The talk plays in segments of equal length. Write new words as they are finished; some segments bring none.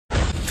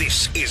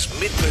This is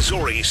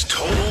Mid-Missouri's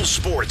Total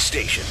Sports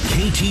Station,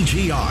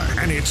 KTGR,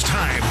 and it's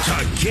time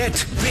to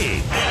get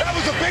big. That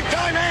was a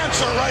big-time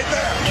answer right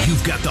there.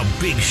 You've got the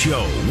Big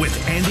Show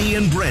with Andy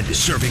and Brendan,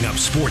 serving up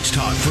sports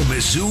talk from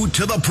Mizzou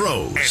to the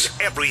pros and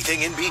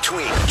everything in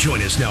between.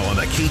 Join us now on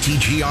the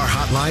KTGR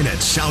hotline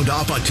and sound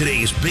off on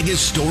today's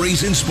biggest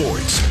stories in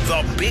sports.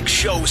 The Big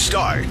Show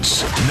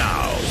starts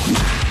now.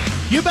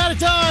 You bet it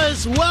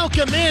does.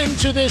 Welcome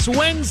into this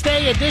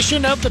Wednesday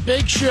edition of The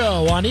Big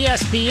Show on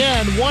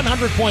ESPN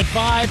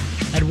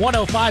 100.5 and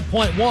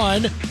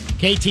 105.1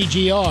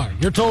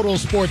 KTGR, your total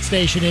sports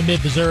station in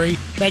mid-Missouri.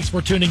 Thanks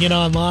for tuning in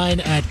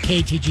online at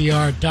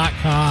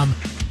ktgr.com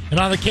and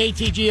on the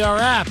KTGR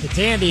app. It's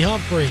Andy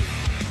Humphrey,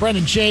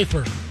 Brendan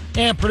Schaefer,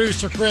 and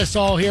producer Chris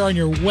all here on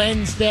your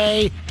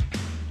Wednesday.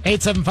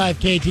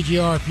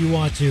 875-KTGR if you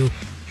want to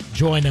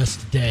join us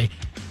today.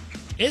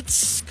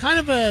 It's kind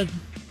of a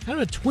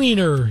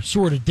tweener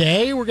sort of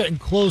day. We're getting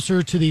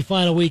closer to the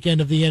final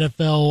weekend of the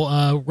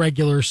NFL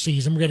regular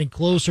season. We're getting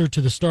closer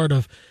to the start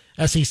of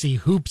SEC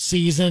hoop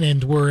season,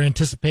 and we're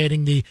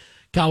anticipating the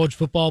college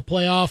football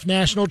playoff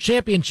national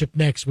championship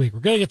next week. We're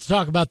going to get to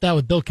talk about that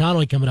with Bill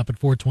Connelly coming up at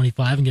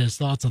 4:25 and get his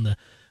thoughts on the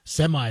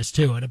semis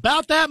too. And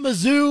about that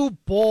Mizzou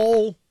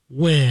Bowl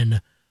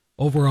win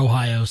over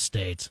Ohio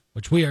State,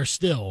 which we are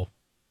still,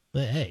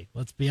 hey,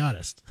 let's be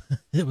honest,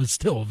 it was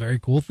still a very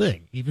cool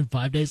thing, even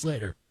 5 days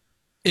later.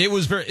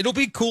 It'll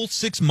be cool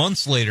 6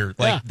 months later.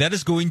 That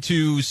is going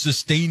to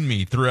sustain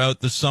me throughout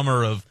the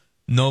summer of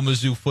no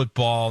Mizzou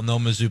football, no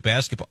Mizzou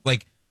basketball.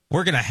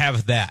 We're going to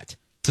have that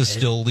to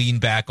still lean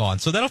back on.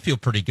 So that'll feel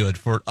pretty good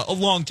for a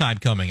long time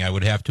coming, I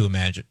would have to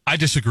imagine. I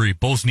disagree.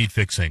 Bowls need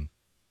fixing.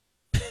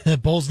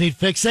 Bowls need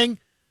fixing?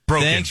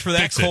 Broken. Thanks for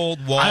that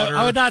cold water.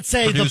 I would not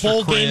say the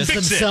bowl games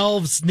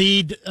themselves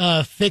need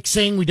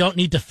fixing. We don't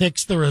need to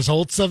fix the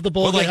results of the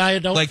bowl game. I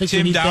don't think Tim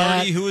we need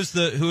Dougherty,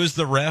 that. who is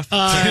the ref?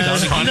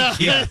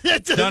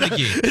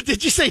 Donaghy.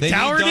 Did you say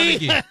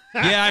Dougherty? Yeah,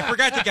 I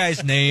forgot the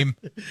guy's name.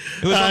 It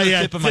was on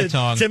the tip of my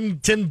tongue. Tim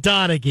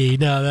Donaghy.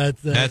 No,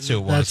 that's who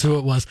it was. That's who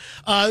it was.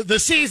 The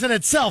season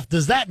itself,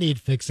 does that need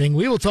fixing?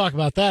 We will talk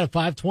about that at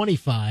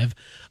 5:25.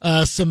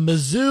 Some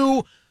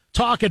Mizzou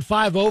talk at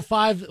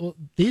 5:05.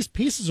 These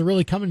pieces are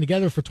really coming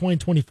together for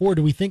 2024.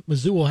 Do we think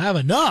Mizzou will have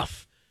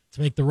enough to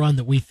make the run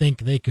that we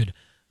think they could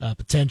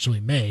potentially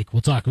make?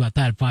 We'll talk about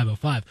that at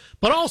 5:05.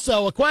 But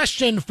also a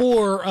question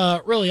for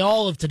really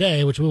all of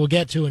today, which we will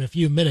get to in a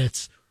few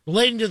minutes,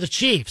 relating to the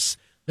Chiefs.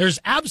 There's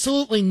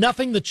absolutely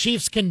nothing the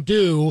Chiefs can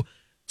do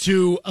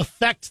to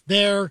affect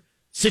their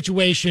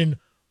situation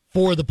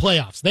for the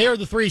playoffs. They are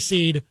the 3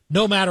 seed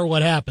no matter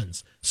what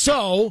happens.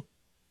 So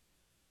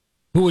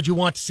who would you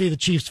want to see the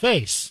Chiefs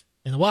face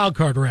in the wild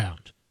card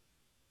round?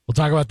 We'll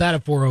talk about that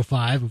at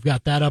 4:05. We've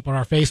got that up on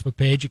our Facebook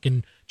page. You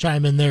can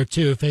chime in there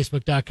too,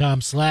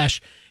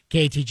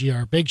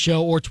 facebook.com/KTGR Big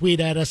Show, or tweet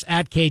at us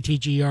at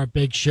KTGR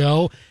Big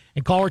Show,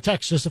 and call or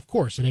text us, of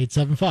course, at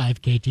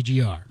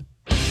 875-KTGR.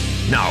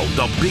 Now,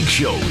 the Big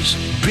Show's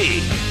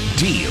Big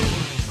Deal.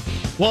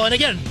 Well, and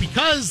again,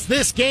 because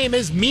this game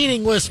is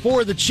meaningless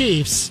for the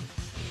Chiefs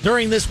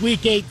during this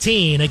Week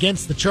 18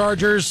 against the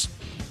Chargers,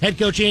 head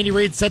coach Andy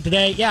Reid said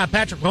today,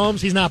 Patrick Mahomes,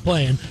 he's not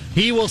playing.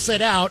 He will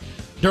sit out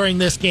during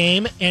this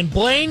game. And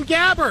Blaine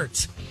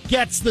Gabbert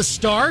gets the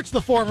start,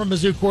 the former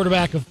Mizzou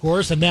quarterback, of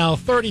course, and now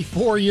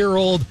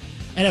 34-year-old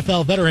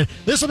NFL veteran.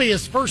 This will be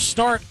his first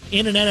start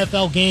in an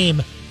NFL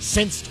game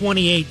since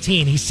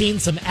 2018. He's seen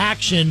some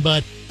action,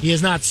 but he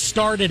has not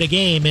started a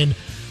game in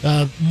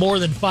more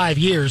than 5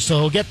 years.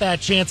 So he'll get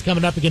that chance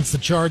coming up against the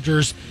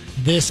Chargers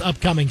this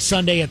upcoming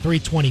Sunday at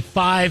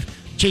 3:25.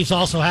 Chiefs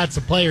also had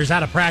some players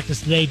out of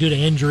practice today due to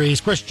injuries.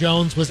 Chris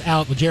Jones was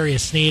out with Jarius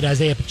Sneed,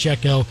 Isaiah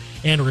Pacheco,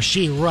 and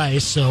Rashee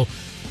Rice. So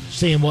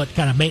seeing what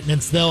kind of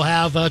maintenance they'll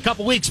have. A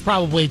couple weeks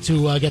probably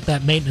to get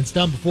that maintenance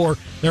done before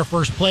their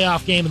first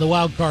playoff game in the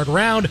wild card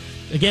round.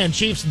 Again,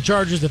 Chiefs and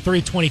Chargers at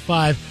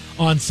 3:25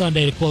 on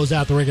Sunday to close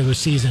out the regular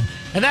season.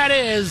 And that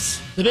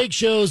is the Big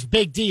Show's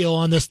Big Deal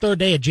on this third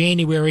day of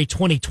January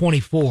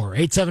 2024.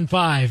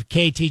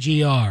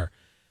 875-KTGR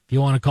if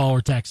you want to call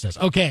or text us.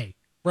 Okay,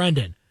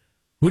 Brendan.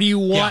 Who do you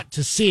want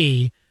to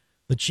see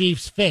the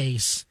Chiefs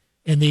face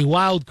in the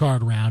wild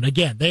card round?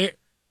 Again, they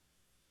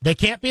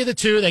can't be the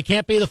 2, they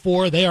can't be the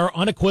 4. They are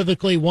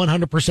unequivocally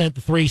 100%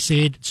 the 3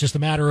 seed. It's just a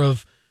matter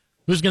of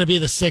who's going to be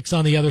the 6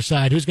 on the other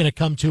side, who's going to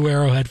come to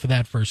Arrowhead for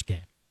that first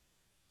game.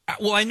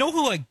 Well, I know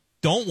who I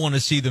don't want to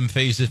see them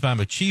face if I'm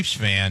a Chiefs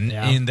fan,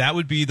 and that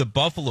would be the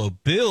Buffalo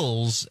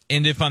Bills.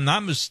 And if I'm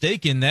not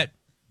mistaken, that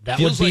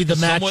would be the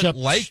matchup.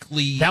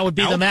 Likely that would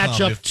be the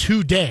matchup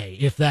today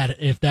if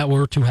that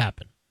were to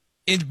happen.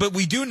 But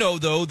we do know,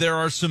 though, there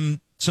are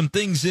some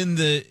things in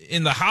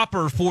the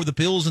hopper for the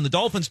Bills and the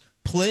Dolphins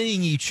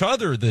playing each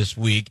other this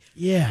week.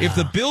 Yeah. If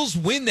the Bills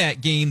win that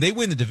game, they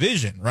win the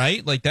division,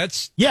 right?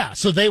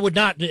 So they would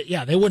not.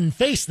 Yeah, they wouldn't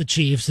face the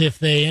Chiefs if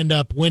they end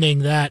up winning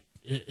that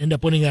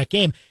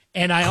game.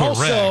 And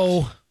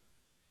also,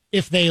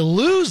 if they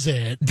lose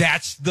it,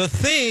 that's the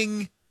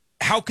thing.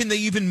 How can they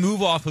even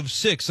move off of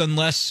 6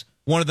 unless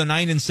one of the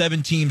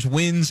 9-7 teams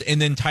wins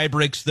and then tie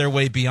breaks their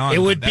way beyond.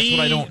 That's what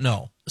I don't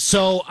know.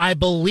 So I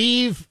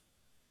believe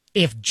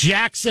if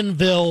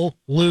Jacksonville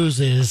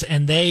loses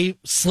and they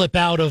slip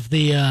out of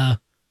the,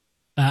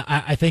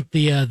 I think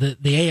the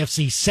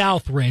AFC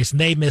South race and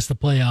they miss the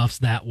playoffs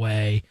that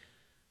way,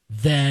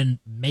 then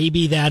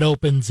maybe that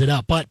opens it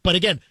up. But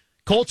again,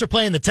 Colts are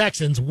playing the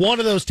Texans. One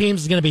of those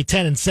teams is going to be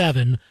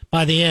 10-7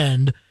 by the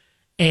end,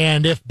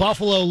 and if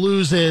Buffalo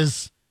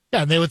loses,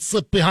 they would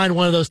slip behind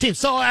one of those teams.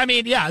 So I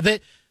mean,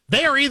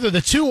 they are either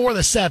the 2 or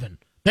the 7.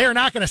 They are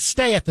not going to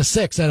stay at the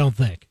 6, I don't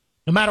think,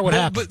 no matter what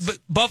happens. But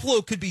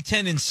Buffalo could be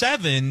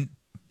 10-7.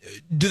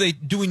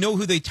 Do we know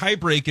who they tie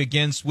break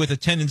against with a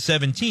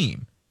 10-7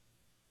 team?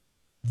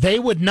 They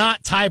would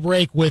not tie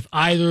break with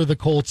either the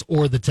Colts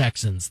or the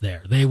Texans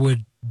there. They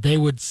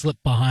would slip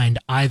behind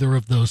either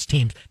of those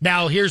teams.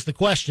 Now, here's the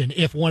question.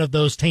 If one of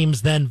those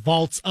teams then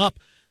vaults up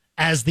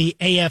as the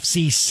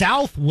AFC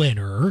South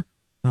winner,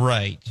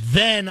 right,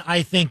 then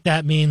I think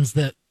that means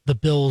that the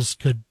Bills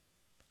could,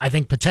 I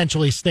think,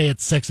 potentially stay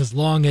at 6 as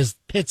long as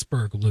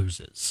Pittsburgh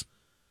loses.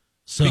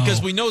 So,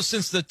 because we know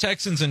since the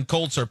Texans and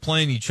Colts are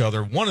playing each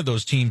other, one of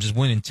those teams is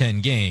winning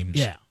 10 games.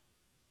 Yeah.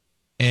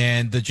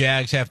 And the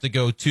Jags have to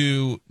go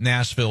to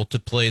Nashville to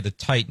play the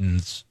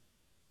Titans.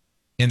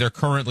 And they're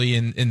currently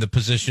in the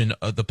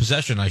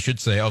possession, I should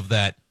say, of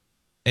that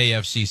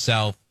AFC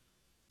South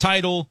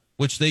title,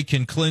 which they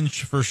can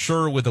clinch for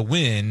sure with a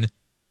win.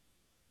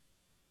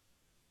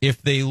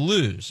 If they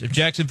lose, if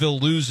Jacksonville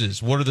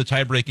loses, what are the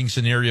tie-breaking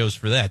scenarios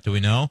for that? Do we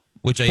know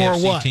which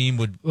AFC team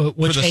would?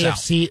 Which for the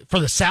AFC South? For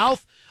the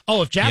South?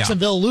 Oh, if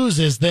Jacksonville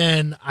loses,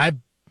 then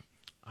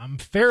I'm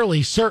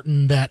fairly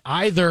certain that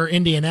either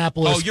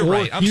Indianapolis you're or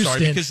right. I'm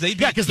Houston, sorry,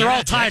 because they're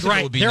all tied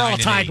right. They're all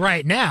tied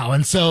right now,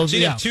 and so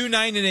you have 2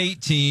 9-8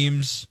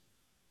 teams,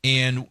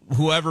 and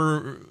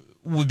whoever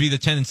would be the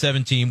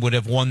 10-7 team would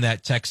have won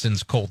that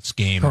Texans Colts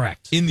game.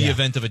 Correct. In the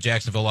event of a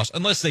Jacksonville loss,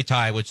 unless they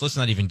tie, which let's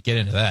not even get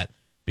into that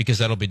because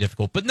that'll be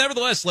difficult. But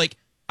nevertheless, I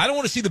don't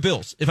want to see the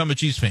Bills if I'm a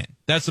Chiefs fan.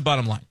 That's the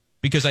bottom line,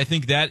 because I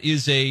think that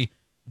is a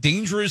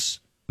dangerous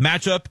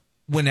matchup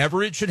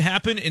whenever it should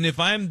happen, and if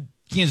I'm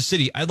Kansas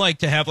City, I'd like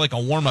to have a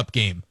warm-up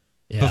game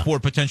before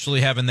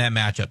potentially having that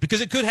matchup,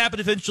 because it could happen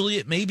eventually.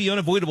 It may be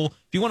unavoidable.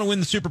 If you want to win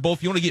the Super Bowl,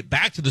 if you want to get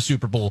back to the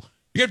Super Bowl,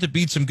 you have to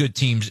beat some good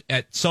teams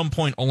at some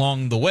point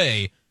along the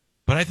way.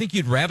 But I think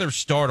you'd rather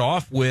start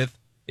off with,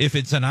 if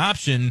it's an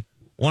option,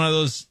 one of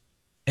those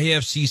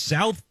AFC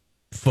South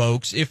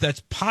folks, if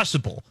that's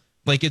possible.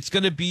 It's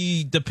going to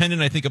be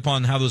dependent, I think,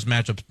 upon how those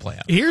matchups play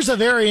out. Here's a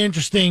very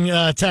interesting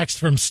text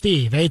from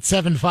Steve,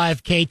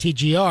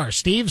 875-KTGR.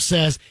 Steve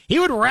says he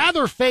would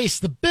rather face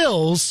the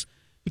Bills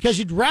because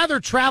you'd rather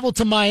travel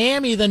to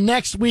Miami the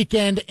next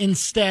weekend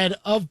instead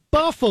of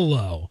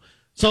Buffalo.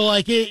 So,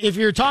 if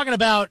you're talking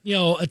about,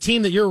 a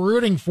team that you're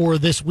rooting for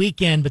this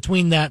weekend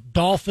between that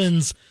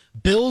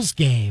Dolphins-Bills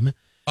game.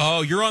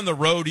 Oh, you're on the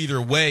road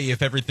either way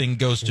if everything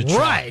goes to trial.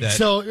 Right.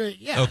 So,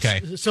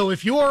 Okay. So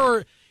if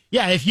you're...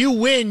 Yeah, if you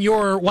win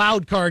your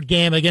wild card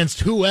game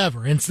against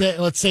whoever, and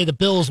let's say the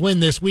Bills win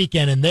this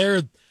weekend, and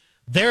they're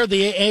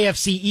the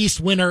AFC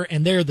East winner,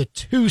 and they're the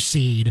 2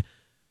 seed,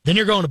 then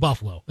you're going to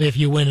Buffalo if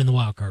you win in the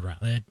wild card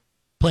round.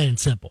 Plain and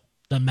simple.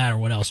 Doesn't matter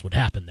what else would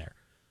happen there.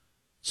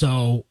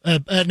 So,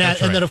 and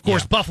then of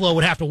course Buffalo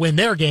would have to win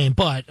their game,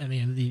 but I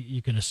mean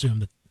you can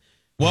assume that.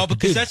 Well,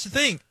 because that's the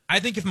thing. I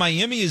think if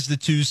Miami is the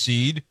 2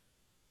 seed,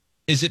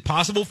 is it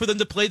possible for them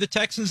to play the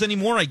Texans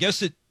anymore? I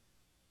guess it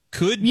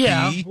could be.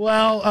 Yeah,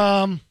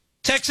 well,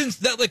 Texans,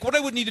 what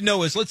I would need to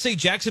know is, let's say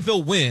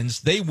Jacksonville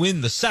wins, they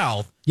win the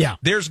South. Yeah.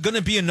 There's going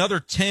to be another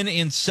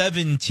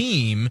 10-7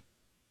 team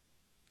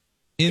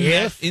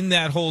in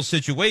that whole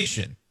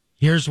situation.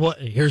 Here's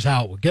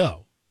how it would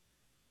go.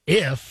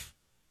 If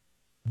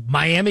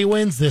Miami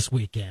wins this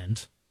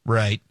weekend,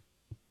 right,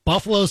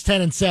 Buffalo's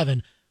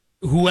 10-7,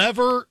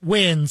 whoever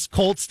wins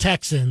Colts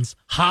Texans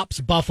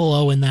hops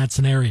Buffalo in that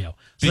scenario.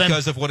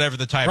 Because of whatever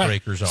the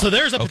tiebreakers are. So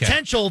there's a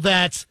potential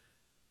that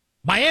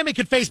Miami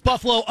could face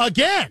Buffalo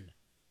again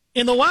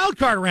in the wild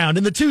card round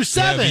in the 2-7.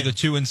 That would be the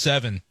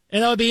 2-7.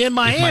 And that would be in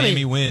Miami. If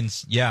Miami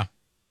wins, yeah.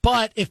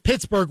 But if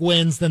Pittsburgh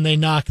wins, then they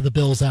knock the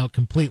Bills out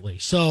completely.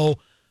 So,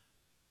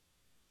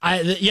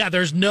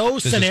 there's no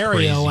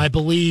scenario, I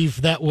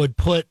believe, that would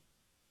put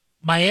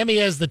Miami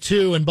as the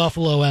 2 and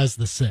Buffalo as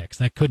the 6.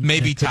 That could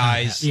maybe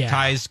ties. Yeah.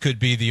 Ties could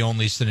be the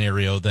only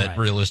scenario that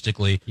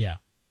realistically,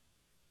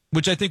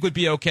 which I think would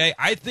be okay.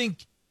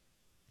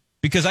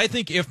 Because I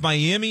think if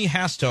Miami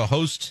has to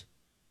host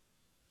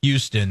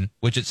Houston,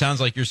 which it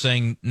sounds like you're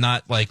saying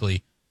not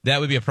likely, that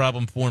would be a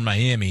problem for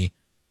Miami.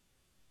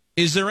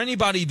 Is there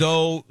anybody,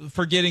 though,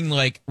 forgetting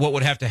what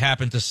would have to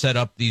happen to set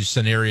up these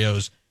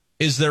scenarios,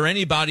 is there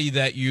anybody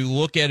that you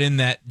look at in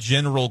that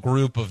general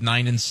group of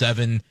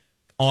 9-7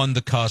 on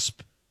the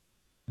cusp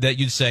that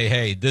you'd say,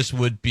 hey, this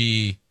would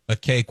be a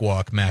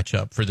cakewalk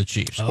matchup for the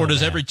Chiefs? Or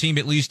does every team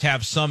at least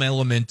have some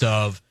element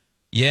of,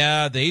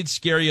 they'd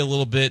scare you a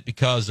little bit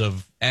because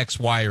of X,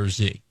 Y, or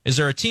Z? Is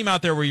there a team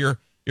out there where you're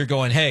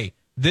going, hey,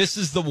 this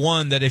is the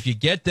one that if you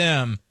get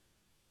them,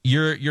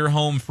 you're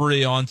home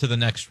free on to the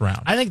next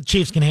round. I think the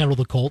Chiefs can handle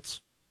the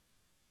Colts.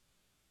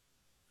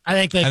 I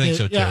think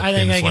so too. Yeah, I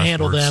think they can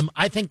handle them.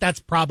 I think that's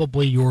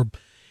probably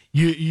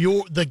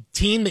the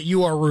team that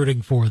you are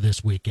rooting for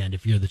this weekend.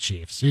 If you're the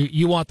Chiefs,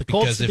 you want the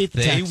Colts to beat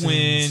the Texans. Because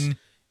if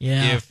they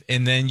win,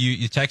 and then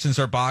you Texans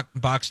are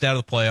boxed out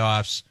of the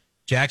playoffs.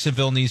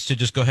 Jacksonville needs to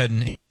just go ahead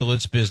and handle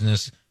its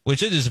business,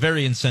 which it is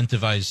very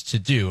incentivized to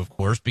do, of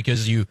course,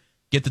 because you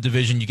get the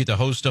division, you get to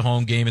host a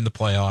home game in the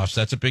playoffs.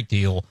 That's a big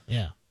deal.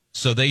 Yeah.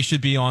 So they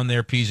should be on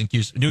their P's and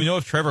Q's. Do we know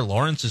if Trevor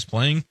Lawrence is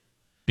playing?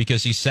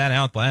 Because he sat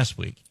out last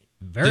week.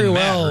 Very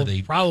well,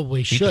 they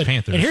probably should.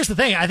 And here's the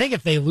thing. I think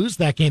if they lose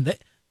that game,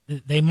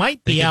 they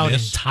might be out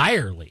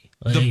entirely.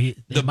 The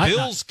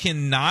Bills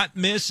cannot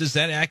miss. Is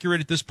that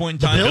accurate at this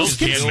point in time? The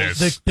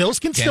Bills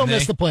can still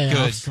miss the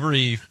playoffs. Good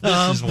grief.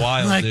 This is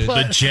wild, dude.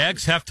 The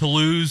Jags have to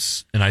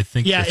lose, and I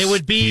think the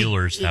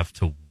Steelers have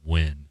to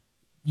win.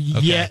 Okay.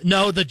 Yeah,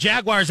 no, the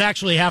Jaguars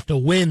actually have to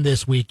win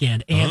this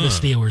weekend, and the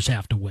Steelers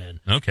have to win.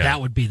 Okay. That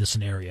would be the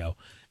scenario.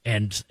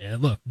 And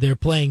look, they're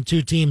playing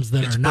two teams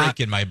that are not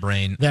breaking my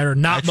brain. That are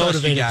not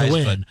motivated to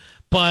win.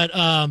 But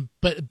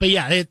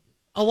yeah,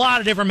 a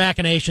lot of different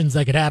machinations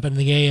that could happen in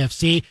the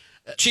AFC.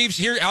 Chiefs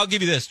here. I'll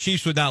give you this: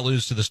 Chiefs would not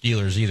lose to the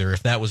Steelers either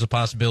if that was a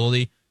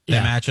possibility.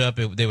 That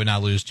matchup, they would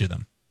not lose to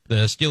them.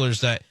 The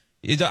Steelers.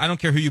 I don't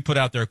care who you put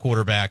out there,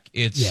 quarterback.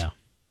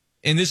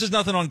 And this is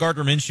nothing on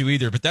Gardner Minshew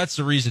either, but that's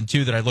the reason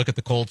too that I look at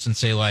the Colts and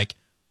say, like,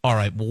 all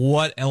right,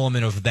 what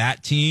element of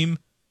that team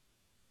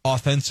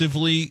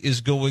offensively is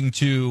going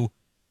to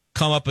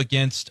come up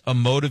against a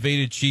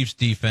motivated Chiefs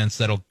defense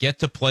that'll get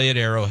to play at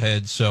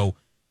Arrowhead? So,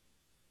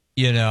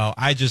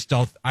 I just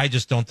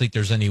don't think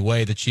there's any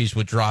way the Chiefs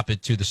would drop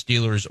it to the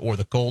Steelers or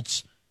the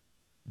Colts.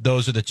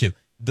 Those are the two.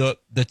 The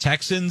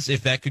Texans,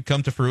 if that could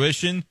come to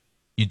fruition,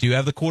 you do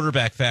have the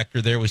quarterback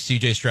factor there with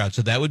C.J. Stroud,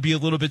 so that would be a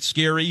little bit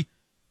scary.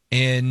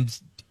 And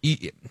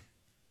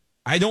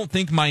I don't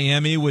think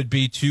Miami would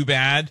be too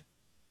bad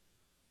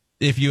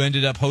if you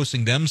ended up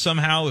hosting them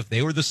somehow, if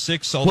they were the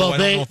 6th, although I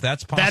don't know if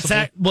that's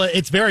possible.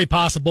 It's very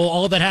possible.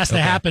 All that has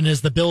to happen is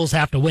the Bills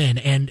have to win,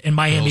 and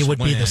Miami would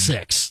be the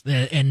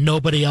 6th, and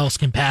nobody else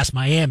can pass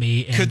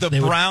Miami. And could the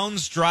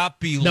Browns drop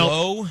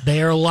below? No,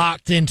 they are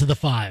locked into the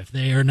 5.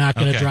 They are not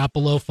going to drop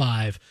below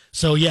 5.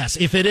 So, yes,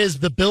 if it is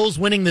the Bills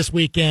winning this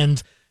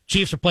weekend,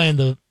 Chiefs are playing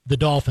the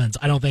Dolphins.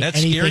 I don't think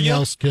anything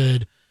else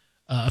could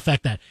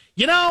affect that.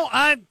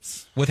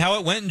 With how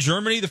it went in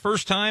Germany the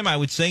first time, I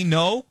would say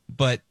no,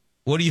 but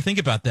what do you think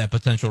about that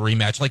potential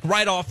rematch? Like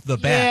right off the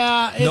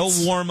bat, no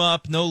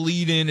warm-up, no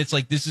lead-in. It's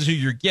like this is who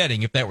you're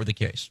getting if that were the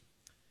case.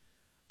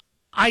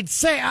 I'd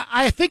say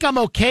I think I'm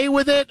okay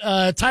with it.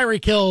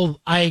 Tyreek Hill,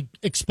 I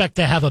expect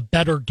to have a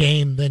better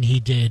game than he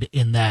did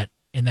in that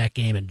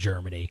game in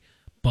Germany.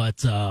 But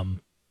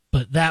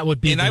that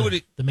would be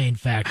the main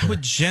factor. I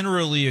would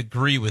generally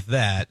agree with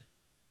that.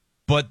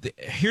 But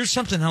here's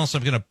something else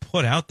I'm going to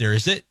put out there.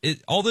 Is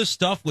all this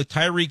stuff with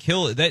Tyreek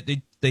Hill, that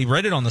they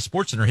read it on the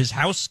SportsCenter. His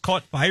house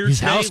caught fire today. His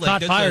house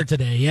caught fire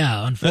today,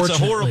 yeah, unfortunately.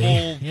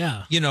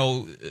 That's a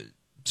horrible,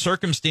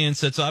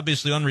 circumstance that's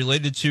obviously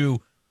unrelated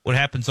to what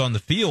happens on the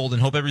field,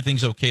 and hope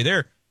everything's okay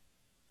there.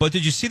 But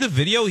did you see the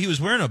video? He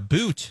was wearing a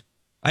boot.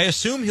 I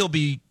assume he'll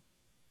be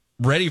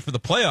ready for the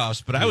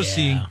playoffs, but I was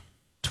seeing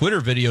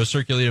Twitter videos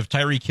circulate of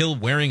Tyreek Hill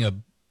wearing a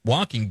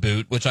walking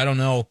boot, which I don't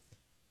know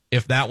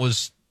if that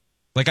was...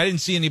 I didn't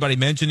see anybody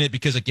mention it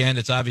because, again,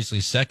 it's obviously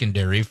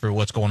secondary for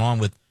what's going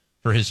on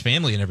for his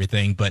family and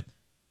everything. But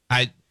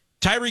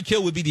Tyreek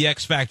Hill would be the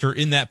X factor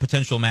in that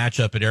potential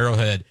matchup at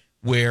Arrowhead,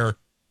 where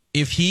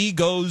if he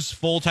goes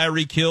full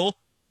Tyreek Hill,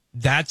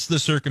 that's the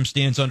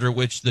circumstance under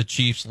which the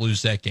Chiefs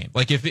lose that game.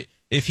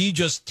 If he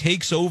just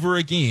takes over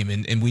a game,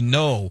 and we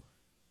know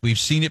we've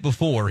seen it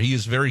before, he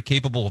is very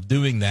capable of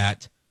doing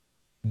that.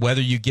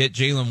 Whether you get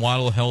Jalen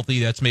Waddle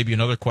healthy, that's maybe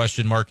another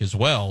question mark as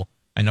well.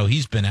 I know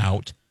he's been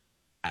out.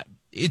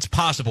 It's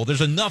possible. There's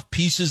enough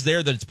pieces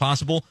there that it's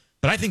possible,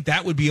 but I think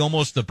that would be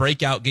almost the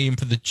breakout game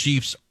for the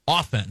Chiefs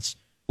offense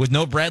with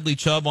no Bradley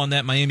Chubb on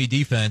that Miami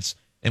defense.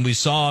 And we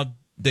saw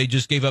they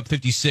just gave up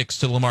 56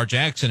 to Lamar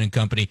Jackson and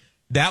company.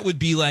 That would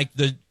be like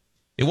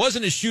it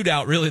wasn't a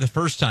shootout really the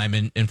first time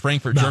in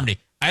Frankfurt, Germany.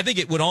 I think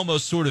it would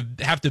almost sort of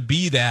have to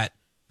be that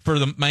for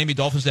the Miami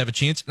Dolphins to have a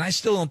chance. And I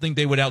still don't think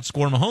they would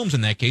outscore Mahomes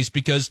in that case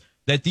because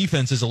that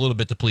defense is a little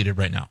bit depleted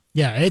right now.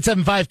 Yeah,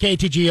 875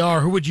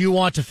 KTGR. Who would you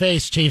want to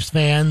face, Chiefs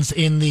fans,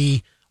 in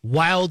the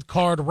wild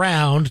card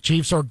round?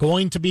 Chiefs are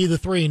going to be the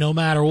 3 no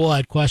matter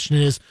what. Question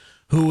is,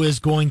 who is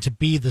going to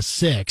be the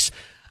 6?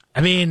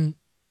 I mean,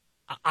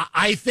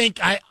 I think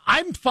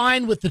I'm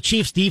fine with the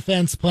Chiefs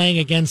defense playing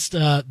against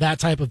that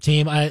type of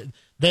team.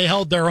 They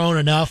held their own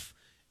enough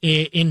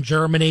in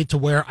Germany to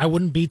where I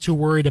wouldn't be too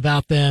worried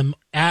about them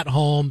at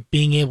home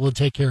being able to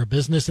take care of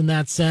business in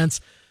that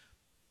sense.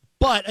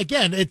 But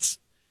again, it's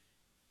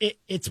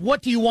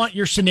what do you want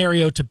your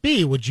scenario to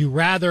be? Would you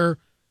rather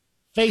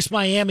face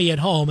Miami at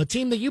home, a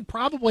team that you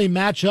probably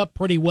match up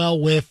pretty well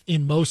with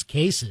in most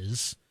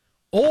cases,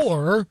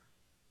 or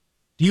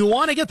do you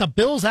want to get the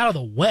Bills out of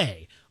the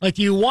way?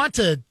 Do you want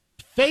to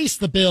face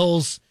the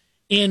Bills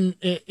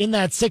in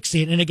that 6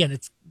 seed. And again,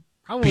 it's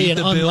probably an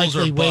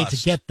unlikely way to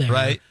get there.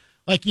 Right.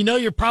 Like,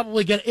 you're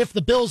probably going to, if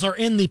the Bills are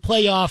in the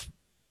playoff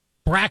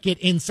bracket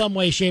in some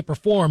way, shape, or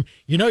form,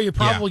 you're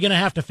probably going to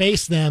have to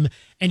face them,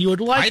 and you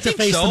would like to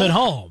face them at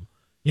home.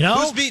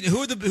 Who's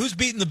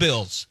beating the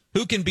Bills?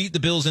 Who can beat the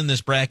Bills in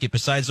this bracket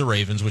besides the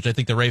Ravens, which I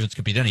think the Ravens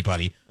could beat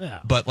anybody. Yeah.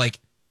 But,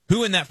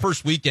 who in that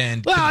first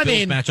weekend could the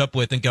Bills match up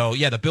with and go,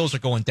 yeah, the Bills are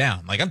going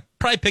down? I'm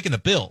probably picking the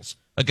Bills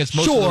against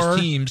most of those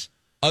teams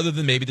other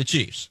than maybe the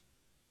Chiefs.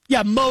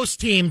 Yeah, most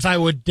teams I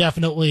would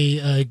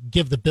definitely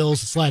give the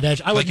Bills a slight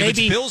edge. I would if it's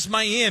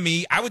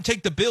Bills-Miami, I would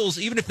take the Bills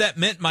even if that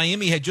meant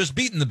Miami had just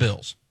beaten the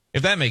Bills,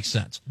 if that makes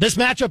sense. This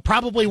matchup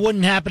probably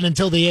wouldn't happen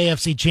until the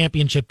AFC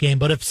Championship game,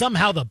 but if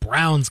somehow the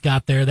Browns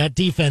got there, that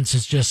defense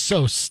is just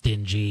so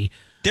stingy.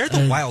 They're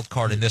the wild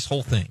card in this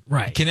whole thing.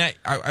 Right.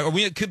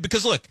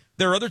 Because, look,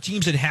 there are other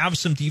teams that have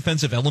some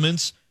defensive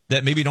elements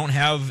that maybe don't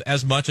have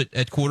as much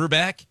at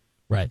quarterback.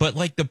 Right. But,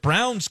 the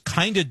Browns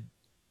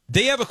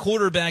they have a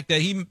quarterback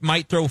that he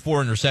might throw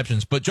 4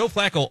 interceptions, but Joe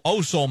Flacco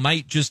also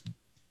might just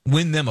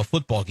win them a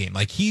football game.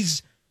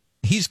 He's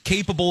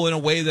capable in a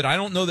way that I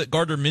don't know that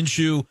Gardner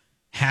Minshew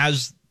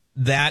has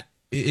that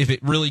if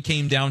it really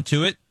came down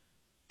to it.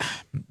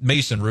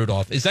 Mason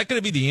Rudolph. Is that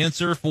going to be the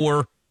answer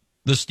for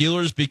the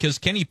Steelers? Because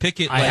Kenny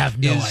Pickett... I have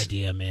no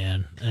idea,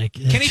 man.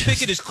 Kenny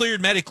Pickett is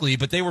cleared medically,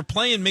 but they were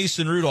playing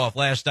Mason Rudolph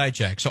last I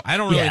checked, so I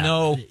don't really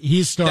know.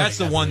 He's starting. That's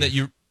the one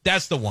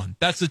That's the one.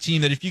 That's the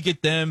team that if you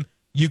get them...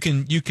 You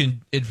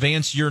can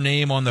advance your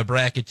name on the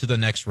bracket to the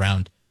next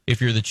round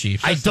if you're the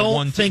Chiefs. I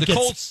don't think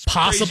it's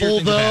possible,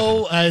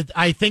 though.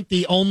 I think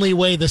the only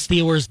way the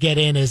Steelers get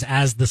in is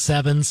as the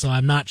 7, so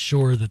I'm not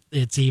sure that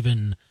it's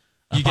even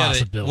a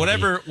possibility.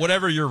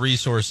 Whatever your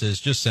resource is,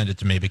 just send it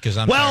to me because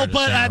I'm I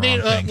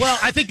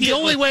think the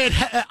only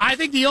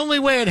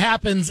way it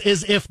happens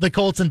is if the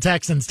Colts and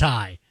Texans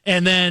tie,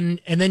 and then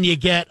you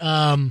get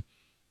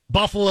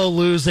Buffalo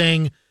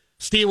losing,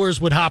 Steelers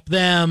would hop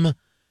them.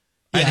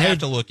 I'd have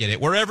to look at it.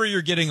 Wherever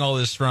you're getting all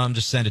this from,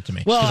 just send it to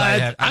me.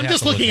 Well, I'm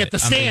just looking at the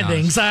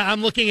standings.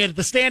 I'm looking at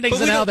the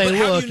standings and how they look.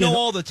 How do you know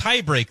all the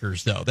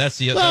tiebreakers, though? That's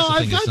the thing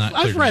that's not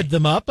clear. I've read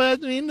them up. I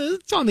mean,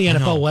 it's on the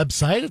NFL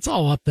website. It's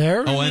all up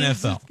there. Oh,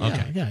 NFL.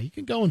 Okay. Yeah, you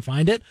can go and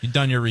find it. You've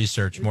done your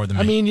research more than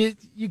me. I mean,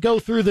 you go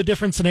through the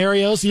different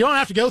scenarios. You don't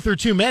have to go through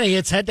too many.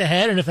 It's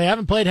head-to-head, and if they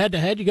haven't played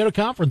head-to-head, you go to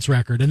conference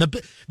record. And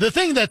the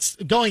thing that's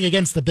going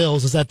against the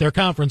Bills is that their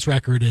conference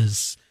record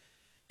is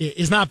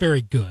not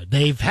very good.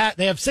 They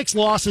have 6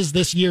 losses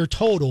this year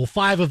total.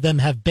 5 of them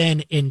have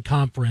been in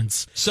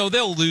conference. So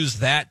they'll lose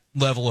that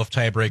level of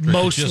tiebreaker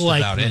most to just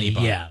likely, about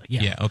anybody.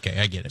 Yeah. Okay,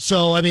 I get it.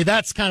 So, I mean,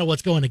 that's kind of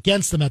what's going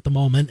against them at the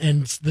moment.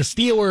 And the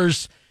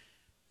Steelers,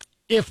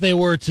 if they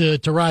were to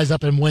rise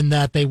up and win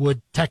that, they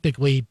would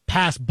technically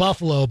pass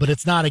Buffalo, but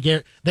it's not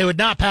they would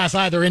not pass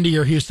either Indy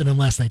or Houston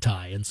unless they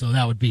tie. And so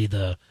that would be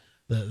the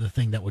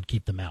thing that would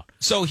keep them out.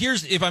 So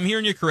if I'm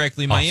hearing you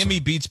correctly, Miami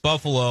beats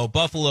Buffalo.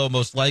 Buffalo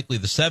most likely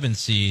the 7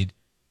 seed.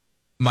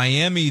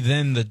 Miami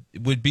then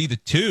would be the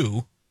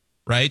 2,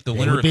 right? The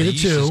winner of the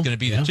East is going to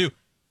be the 2.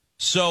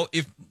 So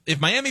if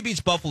Miami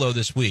beats Buffalo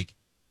this week,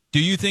 do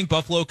you think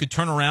Buffalo could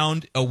turn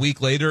around a week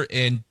later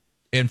and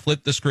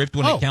flip the script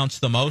when it counts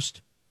the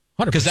most?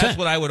 100%. Because that's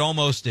what I would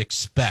almost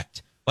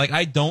expect.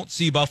 I don't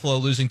see Buffalo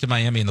losing to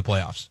Miami in the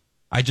playoffs.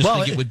 I just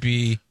think it would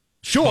be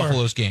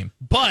Buffalo's game.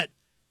 But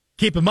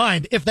keep in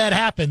mind, if that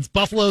happens,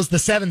 Buffalo's the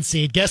 7th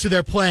seed. Guess who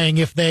they're playing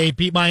if they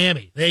beat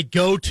Miami? They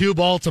go to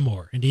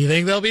Baltimore. And do you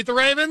think they'll beat the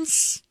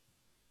Ravens?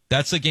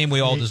 That's a game we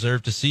all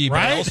deserve to see. But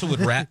right? I also would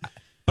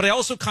but I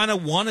also kind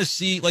of want to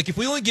see, if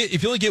you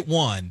only get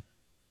one,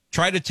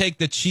 try to take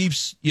the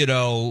Chiefs,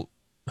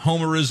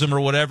 homerism or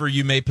whatever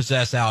you may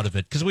possess out of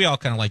it, because we all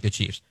kind of like the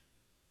Chiefs.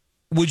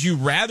 Would you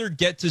rather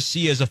get to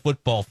see, as a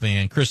football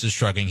fan, Chris is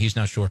shrugging, he's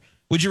not sure,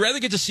 would you rather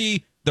get to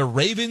see the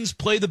Ravens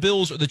play the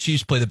Bills or the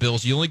Chiefs play the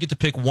Bills? You only get to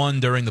pick one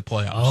during the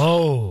playoffs.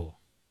 Oh.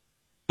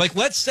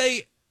 Let's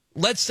say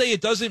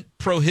it doesn't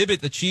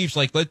prohibit the Chiefs.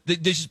 They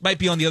just might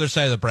be on the other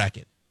side of the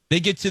bracket. They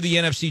get to the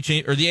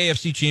NFC or the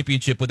AFC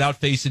Championship without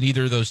facing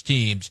either of those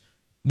teams.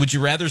 Would you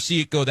rather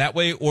see it go that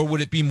way, or would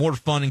it be more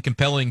fun and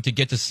compelling to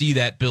get to see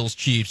that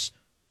Bills-Chiefs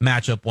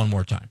matchup one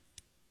more time?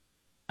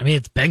 I mean,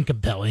 it's been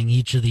compelling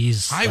each of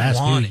these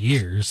last few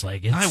years. I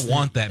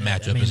want that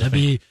matchup.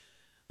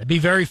 That'd be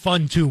very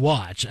fun to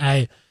watch.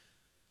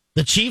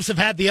 The Chiefs have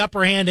had the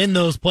upper hand in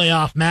those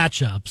playoff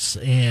matchups,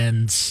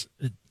 and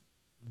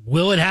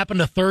will it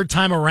happen a third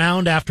time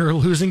around after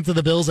losing to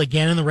the Bills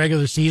again in the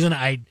regular season?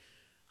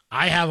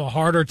 I have a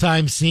harder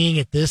time seeing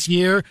it this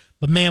year,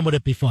 but man, would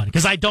it be fun.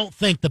 Because I don't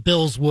think the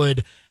Bills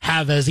would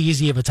have as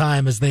easy of a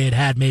time as they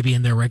had maybe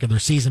in their regular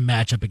season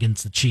matchup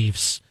against the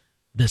Chiefs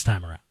this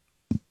time around.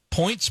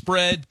 Point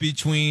spread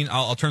between,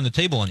 I'll turn the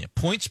table on you.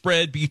 Point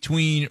spread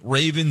between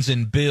Ravens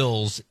and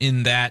Bills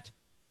in that,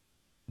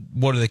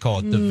 what do they call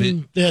it?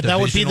 That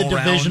would be the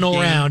divisional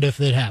round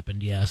if it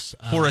happened, yes.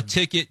 For a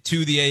ticket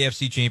to the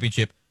AFC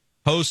Championship,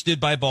 hosted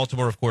by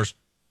Baltimore, of course.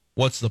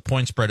 What's the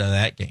point spread of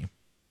that game?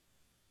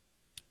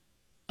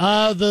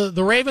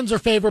 The Ravens are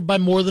favored by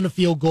more than a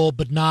field goal,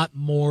 but not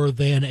more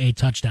than a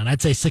touchdown.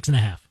 I'd say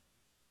 6.5.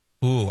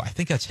 Ooh, I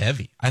think that's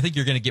heavy. I think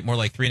you're going to get more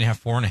like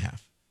 3.5,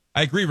 4.5.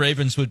 I agree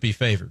Ravens would be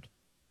favored.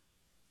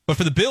 But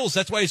for the Bills,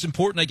 that's why it's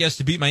important, I guess,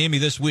 to beat Miami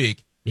this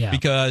week. Yeah.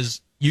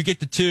 Because you get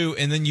the 2,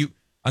 and then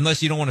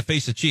unless you don't want to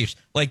face the Chiefs,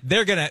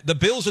 the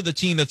Bills are the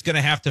team that's going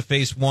to have to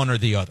face one or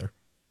the other.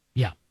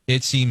 Yeah.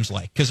 It seems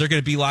like, because they're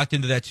going to be locked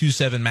into that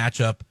 2-7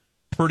 matchup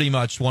pretty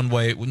much one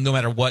way, no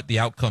matter what the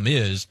outcome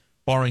is,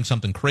 barring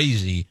something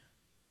crazy.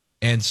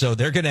 And so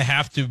they're going to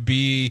have to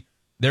be,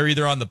 they're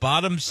either on the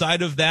bottom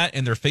side of that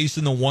and they're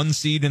facing the 1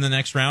 seed in the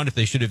next round if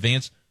they should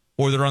advance,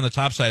 or they're on the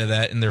top side of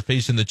that and they're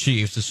facing the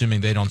Chiefs,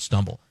 assuming they don't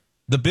stumble.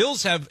 The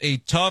Bills have a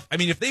tough,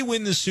 if they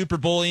win this Super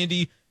Bowl,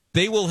 Andy,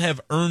 they will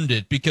have earned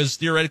it, because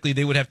theoretically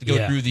they would have to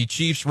go through the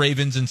Chiefs,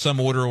 Ravens in some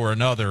order or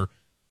another,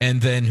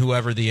 and then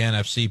whoever the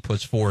NFC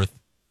puts forth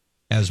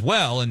as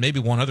well, and maybe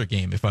one other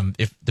game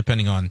if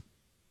depending on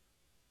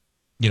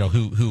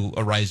who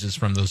arises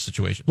from those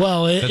situations.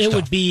 Well, it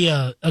would be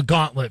a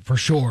gauntlet for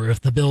sure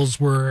if the Bills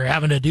were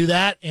having to do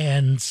that.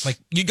 And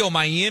you go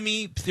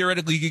Miami,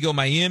 theoretically you could go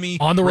Miami.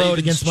 On the road Ravens,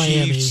 against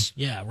Miami. Chiefs,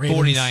 yeah,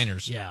 Ravens,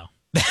 49ers. Yeah.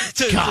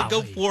 to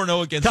go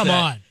 4-0 against Come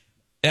that. on.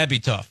 That'd be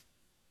tough.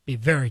 Be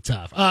very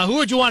tough. Who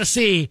would you want to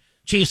see,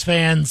 Chiefs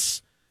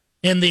fans,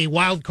 in the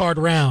wild card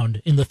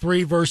round in the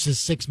 3 versus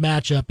 6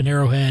 matchup in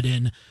Arrowhead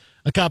in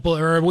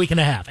a week and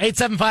a half?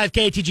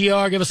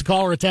 875-KTGR. Give us a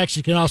call or a text.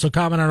 You can also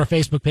comment on our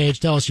Facebook page.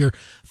 Tell us your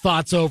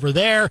thoughts over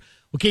there.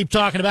 We'll keep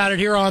talking about it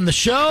here on the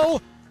show.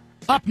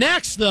 Up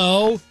next,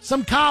 though,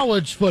 some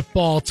college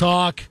football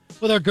talk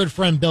with our good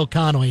friend Bill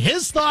Connelly.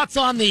 His thoughts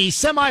on the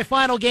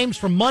semifinal games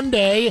from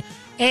Monday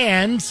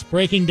and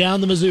breaking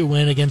down the Mizzou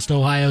win against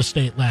Ohio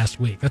State last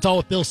week. That's all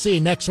with Bill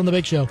C. next on The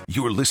Big Show.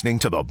 You're listening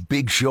to The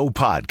Big Show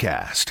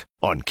podcast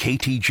on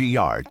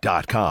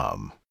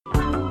KTGR.com.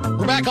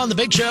 We're back on The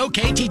Big Show,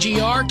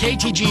 KTGR,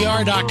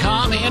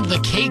 KTGR.com, and the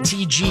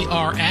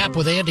KTGR app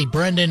with Andy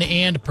Brendan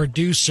and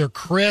producer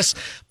Chris.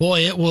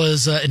 Boy, it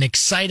was an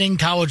exciting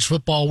college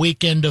football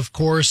weekend, of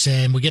course,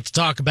 and we get to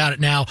talk about it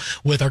now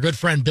with our good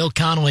friend Bill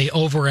Connelly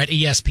over at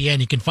ESPN.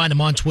 You can find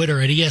him on Twitter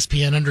at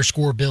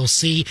ESPN_Bill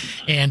C,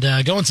 and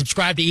go and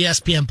subscribe to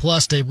ESPN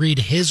Plus to read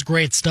his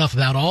great stuff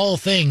about all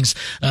things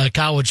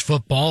college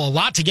football. A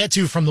lot to get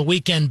to from the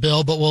weekend,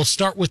 Bill, but we'll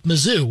start with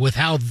Mizzou, with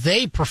how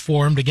they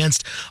performed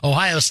against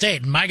Ohio State.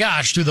 And my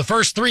gosh, through the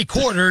first 3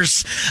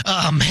 quarters,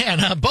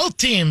 both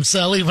teams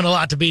leaving a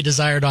lot to be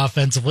desired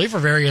offensively for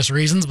various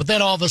reasons. But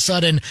then all of a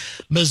sudden,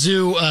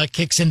 Mizzou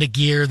kicks into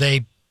gear.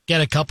 They get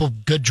a couple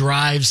good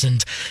drives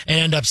and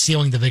end up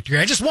sealing the victory.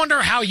 I just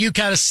wonder how you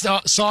kind of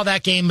saw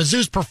that game,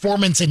 Mizzou's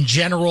performance in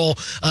general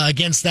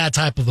against that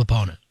type of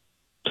opponent.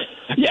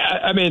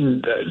 Yeah,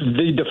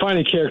 the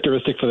defining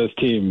characteristic for this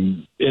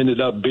team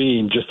ended up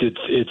being just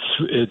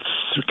its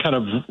kind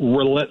of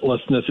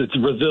relentlessness, its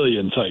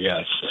resilience, I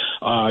guess.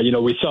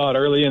 We saw it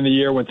early in the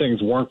year when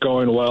things weren't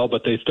going well,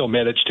 but they still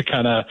managed to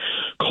kind of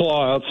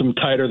claw out some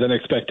tighter than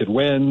expected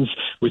wins.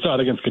 We saw it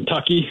against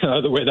Kentucky,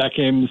 the way that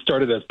game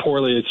started as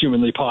poorly as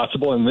humanly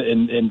possible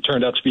and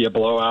turned out to be a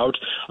blowout.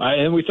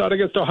 And we saw it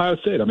against Ohio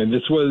State.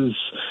 This was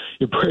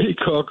Brady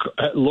Cook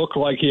looked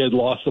like he had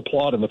lost the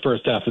plot in the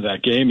first half of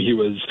that game.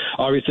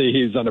 Obviously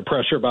he's under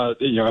pressure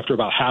after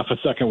about half a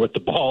second with the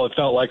ball. It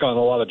felt like on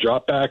a lot of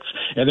dropbacks.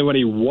 And then when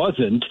he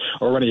wasn't,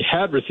 or when he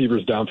had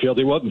receivers downfield,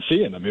 he wasn't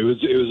seeing them. It was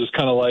just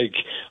kind of like,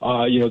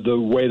 the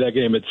way that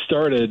game had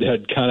started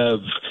had kind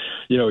of,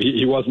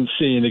 he wasn't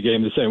seeing the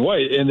game the same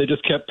way. And they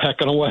just kept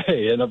pecking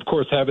away. And of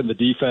course, having the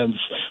defense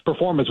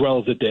perform as well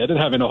as it did, and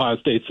having Ohio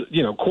State's,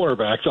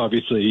 quarterbacks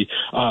obviously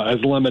as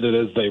limited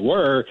as they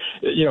were,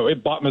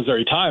 it bought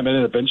Missouri time. And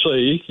then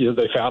eventually,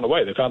 they found a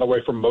way. They found a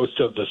way for most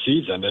of the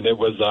season. And it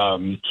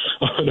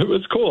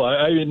was cool.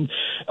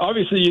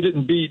 Obviously you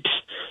didn't beat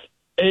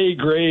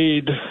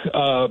A-grade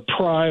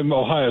prime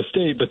Ohio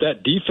State, but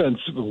that defense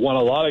won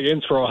a lot of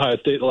games for Ohio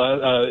State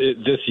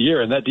this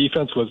year, and that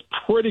defense was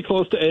pretty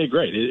close to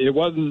A-grade. It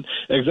wasn't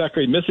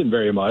exactly missing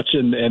very much,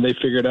 and they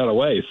figured out a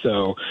way,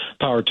 so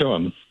power to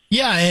them.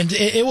 Yeah, and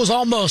it was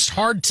almost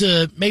hard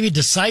to maybe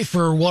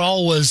decipher what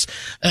all was.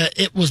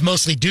 It was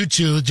mostly due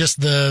to just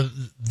the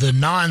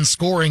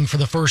non-scoring for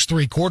the first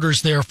 3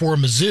 quarters there for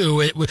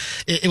Mizzou.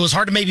 It was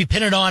hard to maybe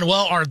pin it on.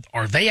 Well,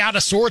 are they out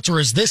of sorts, or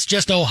is this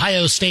just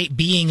Ohio State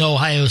being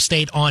Ohio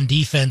State on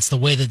defense the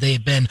way that they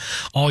have been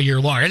all year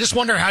long? I just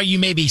wonder how you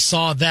maybe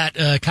saw that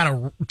kind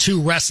of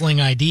 2 wrestling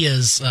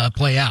ideas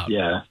play out.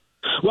 Yeah.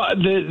 Well,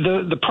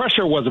 the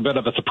pressure was a bit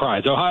of a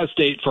surprise. Ohio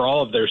State, for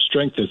all of their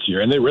strength this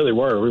year, and they really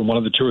were one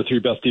of the 2 or 3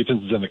 best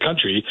defenses in the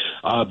country,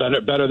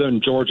 better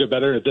than Georgia,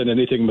 better than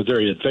anything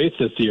Missouri had faced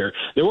this year.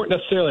 They weren't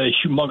necessarily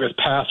a humongous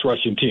pass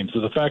rushing team. So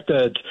the fact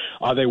that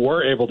they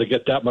were able to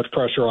get that much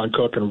pressure on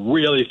Cook and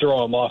really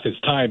throw him off his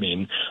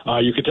timing,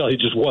 you could tell he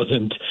just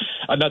wasn't.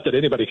 Not that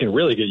anybody can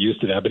really get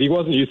used to that, but he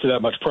wasn't used to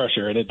that much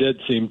pressure, and it did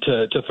seem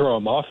to throw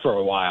him off for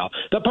a while.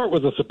 That part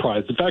was a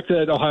surprise. The fact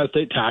that Ohio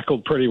State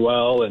tackled pretty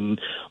well and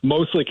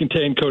mostly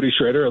contained Cody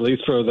Schrader, at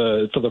least for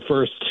the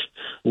first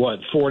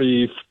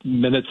 40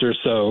 minutes or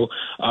so.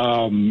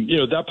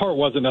 That part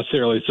wasn't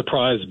necessarily a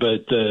surprise,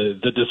 but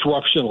the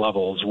disruption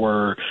levels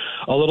were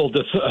a little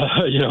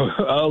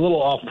a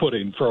little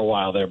off-putting for a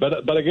while there.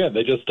 But again,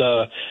 they just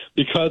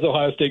because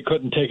Ohio State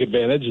couldn't take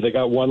advantage, they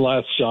got one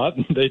last shot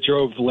and they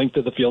drove the length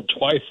of the field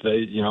twice.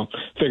 They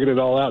figured it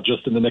all out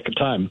just in the nick of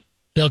time.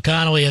 Bill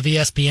Connelly of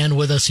ESPN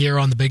with us here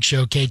on the Big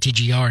Show,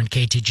 KTGR and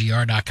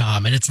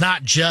KTGR.com. And it's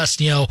not just,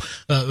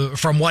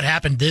 from what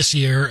happened this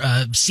year,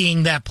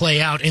 seeing that play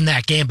out in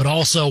that game, but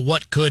also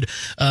what could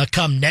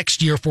come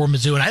next year for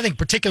Mizzou. And I think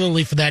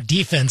particularly for that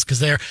defense, because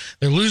they're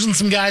losing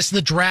some guys to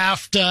the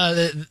draft.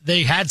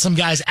 They had some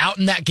guys out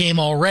in that game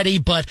already.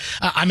 But,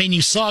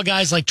 you saw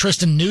guys like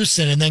Tristan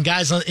Newsom and then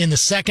guys in the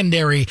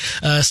secondary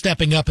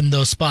stepping up in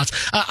those spots.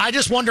 I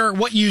just wonder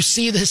what you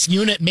see this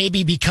unit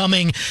maybe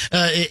becoming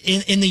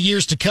in the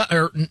years to come,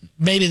 or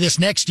maybe this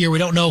next year. We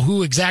don't know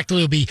who exactly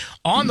will be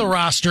on the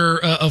roster,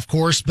 of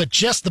course, but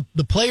just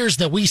the players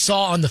that we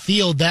saw on the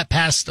field that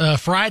past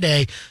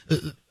Friday,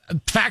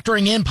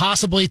 factoring in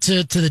possibly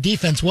to the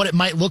defense, what it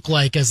might look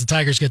like as the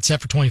Tigers get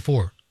set for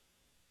 24.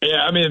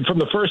 Yeah, from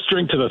the first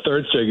string to the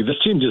third string, this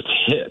team just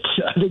hit.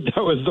 I think that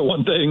was the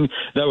one thing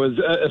that was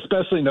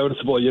especially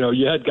noticeable.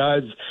 You had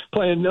guys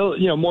playing,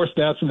 more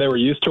snaps than they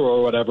were used to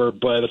or whatever,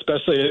 but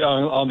especially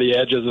on the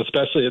edges,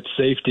 especially at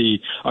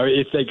safety,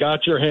 if they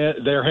got their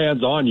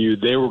hands on you,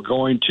 they were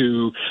going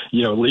to,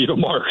 leave a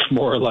mark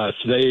more or less.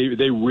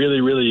 They really,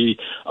 really,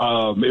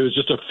 it was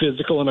just a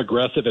physical and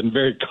aggressive and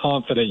very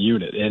confident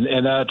unit,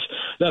 and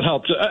that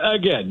helped.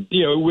 Again,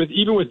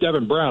 even with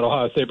Devin Brown,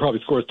 Ohio State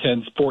probably scores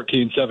 10,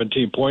 14,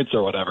 17 points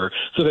or whatever.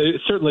 So they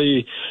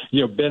certainly,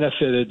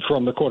 benefited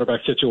from the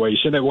quarterback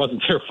situation. It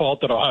wasn't their fault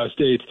that Ohio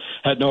State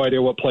had no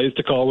idea what plays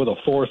to call with a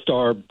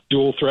 4-star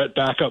dual threat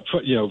backup,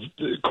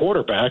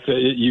 quarterback.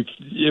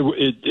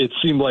 It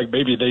seemed like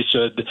maybe they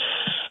should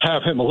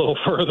have him a little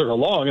further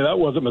along, and that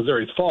wasn't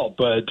Missouri's fault.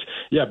 But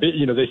yeah,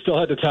 they still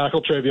had to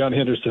tackle Travion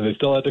Henderson. They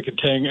still had to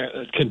contain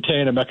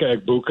Emeka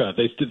Egbuka.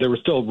 There were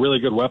still really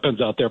good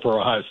weapons out there for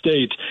Ohio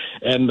State,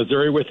 and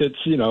Missouri with its,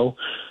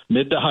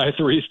 mid to high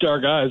 3-star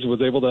guys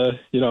was able to,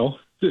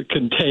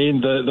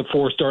 contain the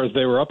 4 stars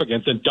they were up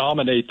against and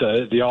dominate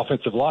the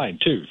offensive line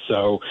too.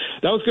 So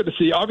that was good to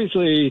see.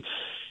 Obviously,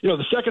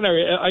 the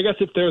secondary, I guess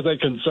if there's a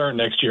concern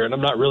next year, and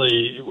I'm not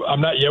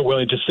yet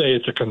willing to say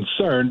it's a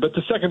concern, but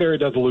the secondary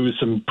does lose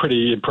some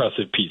pretty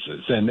impressive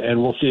pieces,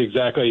 and we'll see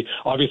exactly.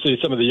 Obviously,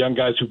 some of the young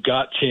guys who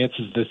got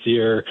chances this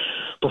year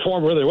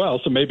perform really well,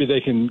 so maybe they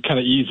can kind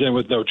of ease in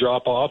with no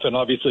drop-off, and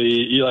obviously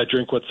Eli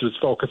Drinkwitz is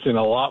focusing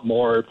a lot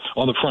more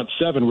on the front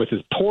seven with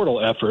his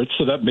portal efforts,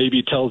 so that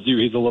maybe tells you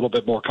he's a little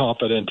bit more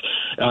confident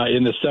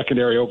in the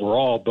secondary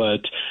overall. But,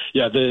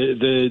 yeah,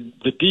 the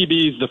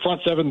DBs, the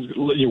front sevens,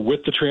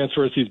 with the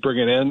transfers he's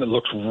bringing in, it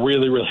looks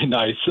really, really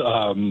nice.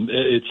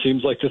 It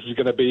seems like this is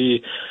going to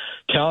be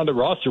talented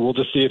roster. We'll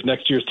just see if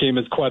next year's team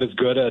is quite as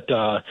good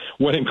at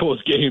winning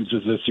close games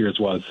as this year's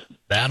was.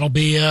 That'll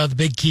be the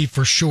big key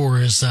for sure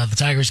as the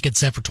Tigers get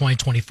set for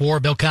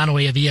 2024. Bill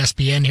Connelly of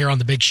ESPN here on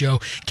the Big Show,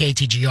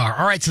 KTGR.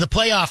 All right, so the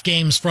playoff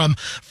games from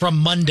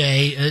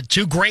Monday,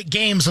 2 great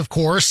games, of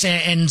course,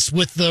 and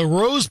with the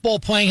Rose Bowl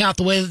playing out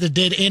the way that it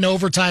did in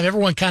overtime,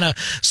 everyone kind of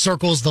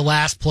circles the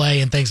last play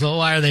and thinks, well,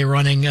 why are they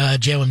running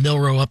Jalen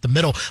Milroe up the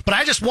middle? But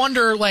I just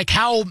wonder,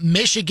 how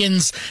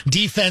Michigan's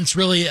defense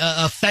really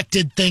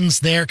affected things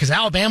there, because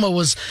Alabama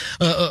was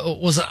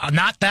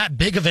not that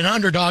big of an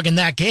underdog in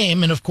that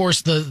game, and of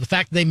course the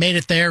fact they made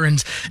it there and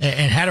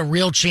had a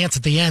real chance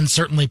at the end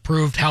certainly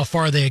proved how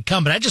far they had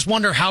come. But I just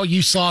wonder how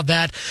you saw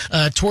that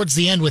towards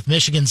the end with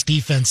Michigan's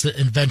defense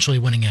eventually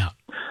winning out.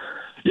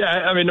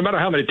 Yeah, no matter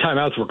how many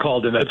timeouts were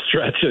called in that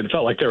stretch, it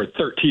felt like there were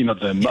 13 of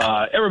them.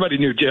 Everybody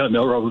knew Jalen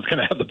Milroe was going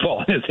to have the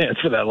ball in his hands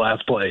for that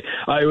last play.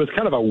 It was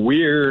kind of a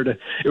weird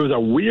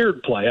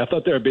play. I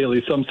thought there would be at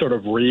least some sort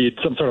of read,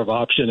 some sort of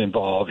option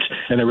involved,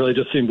 and it really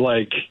just seemed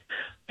like,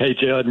 hey,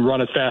 Jalen,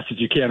 run as fast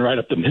as you can right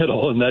up the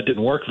middle, and that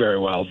didn't work very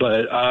well.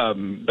 But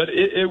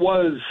it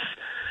was,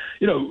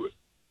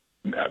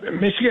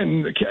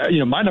 Michigan,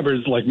 my number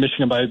is like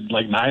Michigan by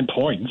 9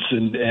 points,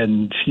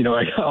 and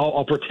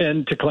I'll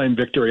pretend to claim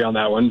victory on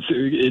that one. So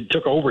it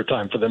took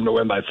overtime for them to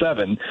win by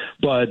 7,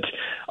 but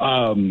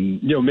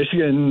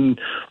Michigan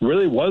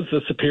really was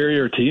the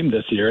superior team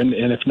this year, and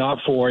if not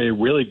for a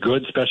really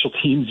good special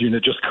teams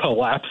unit just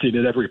collapsing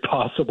in every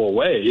possible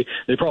way,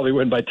 they probably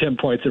win by 10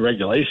 points in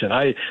regulation.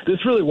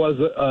 This really was.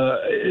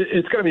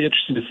 It's going to be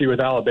interesting to see with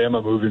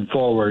Alabama moving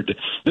forward.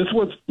 This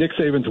was Nick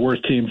Saban's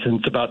worst team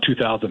since about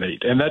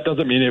 2008, and that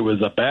doesn't mean it was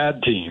a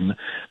bad team,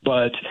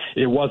 but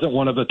it wasn't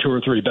one of the 2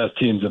 or 3 best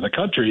teams in the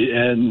country.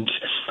 And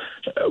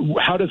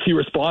how does he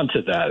respond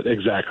to that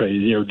exactly?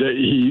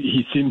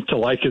 He seems to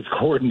like his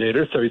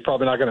coordinator, so he's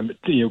probably not going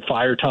to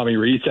fire Tommy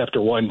Rees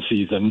after one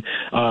season.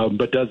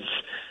 But does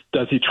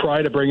Does he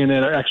try to bring in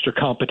extra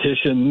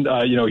competition?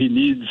 He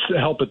needs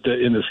help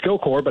in the skill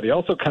core, but he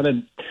also kind of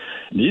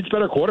needs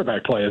better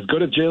quarterback play. As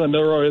good as Jalen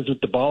Milroy is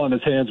with the ball in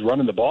his hands,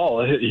 running the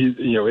ball,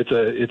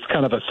 it's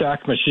kind of a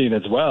sack machine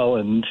as well.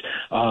 And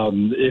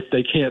if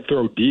they can't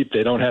throw deep,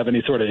 they don't have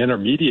any sort of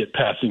intermediate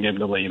passing game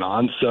to lean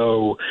on.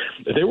 So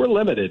they were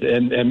limited,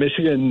 and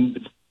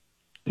Michigan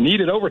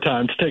needed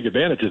overtime to take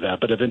advantage of that,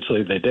 but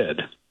eventually they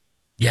did.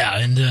 Yeah,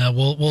 and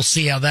we'll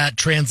see how that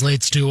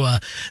translates to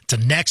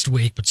next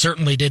week, but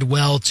certainly did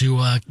well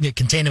to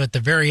contain him at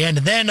the very end.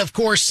 And then, of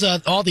course,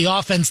 all the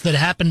offense that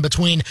happened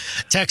between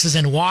Texas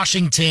and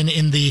Washington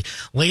in the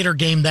later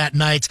game that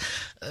night.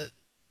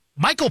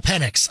 Michael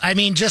Penix, I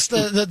mean, just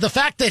the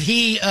fact that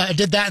he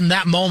did that in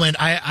that moment,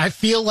 I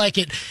feel like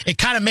it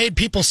kind of made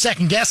people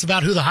second guess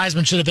about who the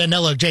Heisman should have been. Now,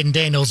 look, Jaden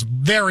Daniels,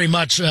 very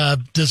much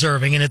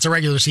deserving, and it's a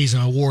regular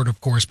season award,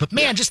 of course. But,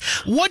 man, just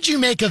what'd you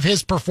make of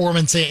his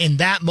performance in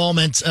that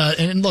moment?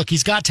 And, look,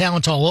 he's got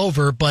talent all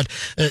over, but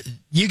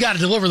you got to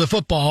deliver the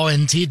football,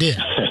 and he did.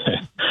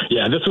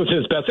 Yeah, this was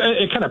his best.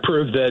 It kind of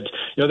proved that,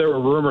 there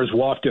were rumors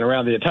wafting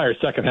around the entire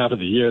second half of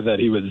the year that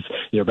he was,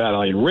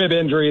 battling rib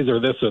injuries or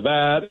this or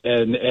that.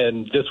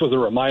 And this was a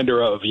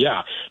reminder of,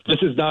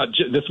 this was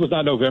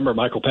not November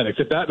Michael Penix.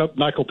 If that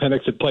Michael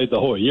Penix had played the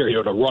whole year, he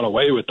would have run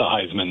away with the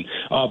Heisman.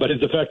 But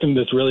his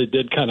effectiveness really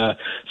did kind of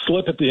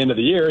slip at the end of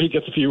the year. He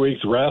gets a few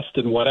weeks rest,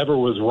 and whatever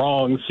was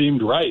wrong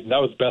seemed right. And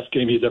that was the best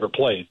game he's ever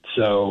played.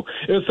 So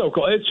it was so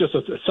cool. It's just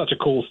such a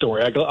cool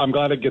story. I'm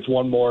glad it gets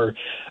one more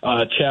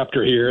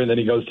chapter here, and then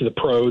he goes to the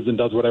pros and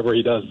does whatever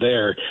he does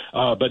there.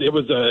 But it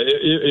was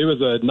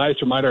a nice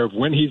reminder of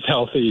when he's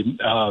healthy,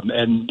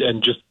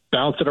 and just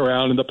bouncing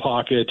around in the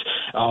pocket,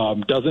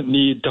 doesn't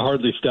need to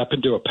hardly step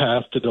into a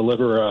pass to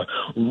deliver a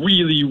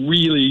really,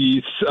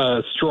 really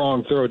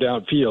strong throw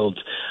downfield.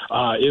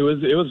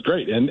 It was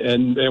great, and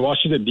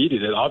Washington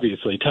needed it,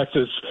 obviously.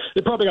 Texas,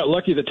 they probably got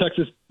lucky that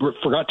Texas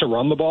forgot to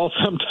run the ball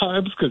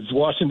sometimes, because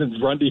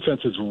Washington's run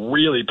defense is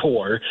really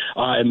poor,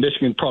 and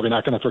Michigan's probably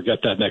not going to forget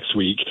that next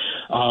week.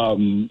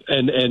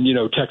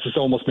 Texas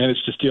almost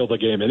managed to steal the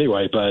game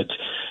anyway, but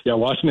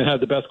Washington had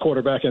the best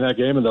quarterback in that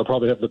game, and they'll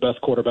probably have the best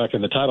quarterback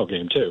in the title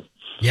game too.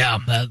 Yeah,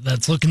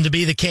 that's looking to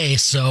be the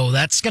case. So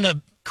that's going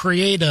to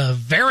create a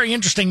very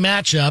interesting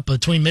matchup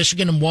between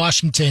Michigan and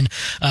Washington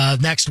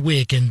next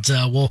week, and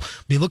we'll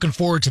be looking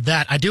forward to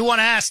that. I do want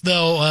to ask,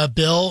 though,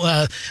 Bill,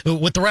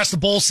 with the rest of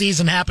the bowl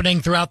season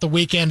happening throughout the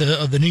weekend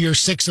of the New Year's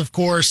Six, of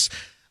course,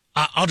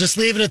 I'll just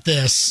leave it at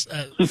this.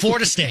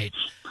 Florida State.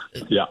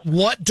 Yeah.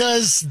 What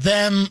does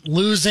them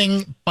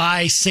losing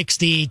by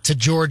 60 to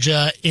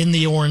Georgia in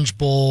the Orange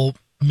Bowl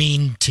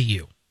mean to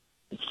you?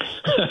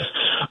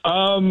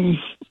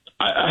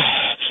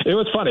 It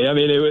was funny. I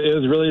mean, it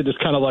was really just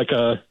kind of like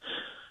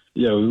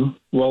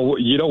well,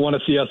 you don't want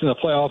to see us in the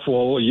playoffs.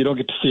 Well, you don't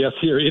get to see us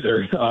here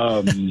either.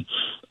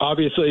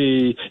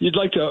 Obviously, you'd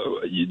like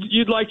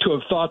to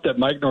have thought that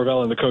Mike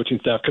Norvell and the coaching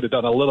staff could have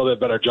done a little bit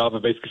better job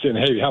of basically saying,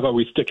 "Hey, how about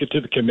we stick it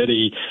to the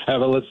committee?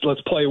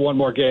 Let's play one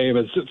more game.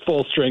 It's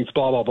full strength,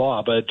 blah blah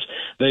blah." But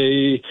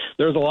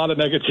there's a lot of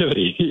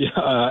negativity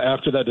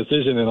after that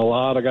decision, and a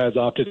lot of guys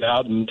opted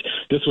out. And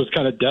this was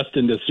kind of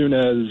destined as soon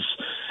as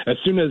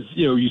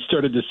you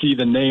started to see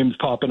the names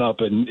popping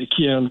up, and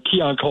Keon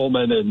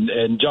Coleman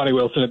and Johnny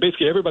Wilson, and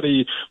basically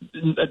everybody,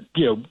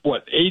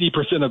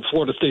 80% of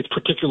Florida State's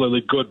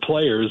particularly good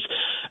players.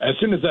 As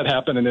soon as that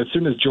happened, and as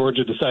soon as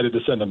Georgia decided to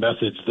send a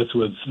message, this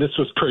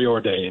was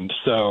preordained.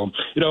 So,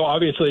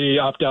 obviously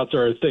opt-outs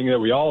are a thing that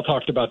we all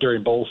talked about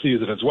during bowl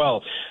season as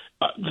well.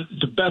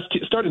 The best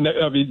starting.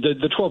 I mean,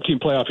 the 12-team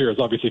playoff here is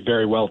obviously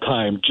very well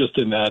timed. Just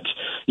in that,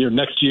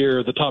 next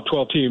year the top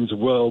 12 teams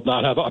will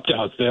not have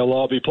opt-outs. They'll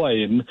all be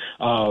playing,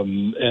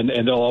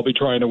 and they'll all be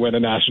trying to win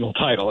a national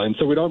title. And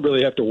so we don't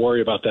really have to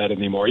worry about that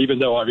anymore. Even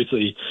though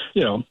obviously,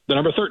 the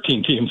number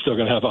 13 team is still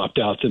going to have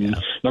opt-outs, and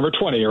number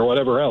 20 or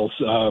whatever else.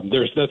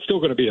 That's still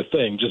going to be a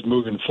thing, just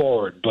moving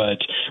forward, but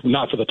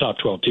not for the top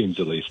 12 teams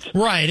at least.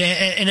 Right,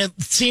 and it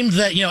seems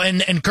that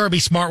and Kirby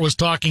Smart was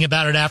talking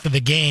about it after the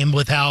game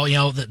with how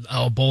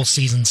bowl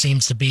season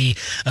seems to be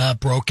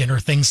broken or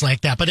things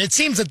like that. But it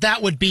seems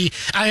that would be,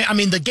 I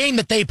mean, the game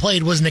that they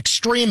played was an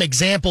extreme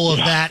example of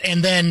that.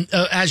 And then,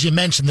 as you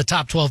mentioned, the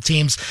top 12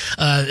 teams,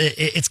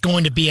 it's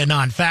going to be a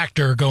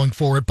non-factor going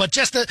forward. But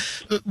just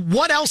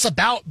what else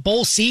about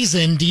bowl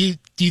season do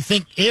you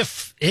think,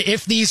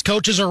 if these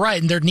coaches are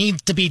right and there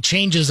needs to be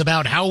changes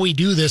about how we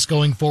do this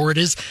going forward,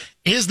 is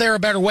there a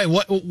better way?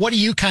 What do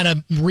you kind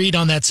of read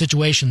on that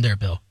situation there,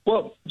 Bill?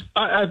 Well,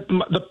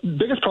 the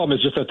biggest problem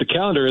is just that the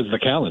calendar is the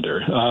calendar.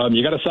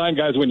 You got to sign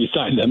guys when you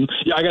sign them.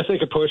 Yeah, I guess they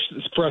could push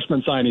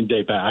freshman signing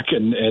day back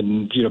and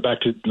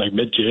back to like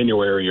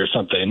mid-January or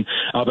something.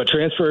 But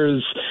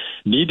transfers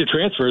need to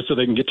transfer so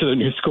they can get to the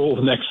new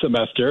school next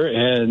semester.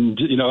 And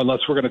unless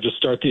we're going to just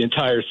start the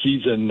entire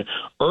season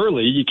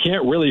early, you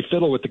can't really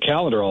fiddle with the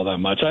calendar all that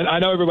much. I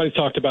know everybody's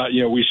talked about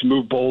we should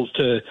move bowls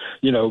to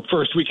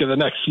first week of the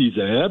next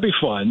season, and that'd be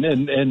fun.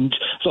 And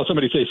saw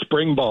somebody say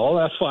spring ball.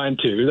 That's fine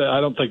too. I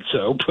don't think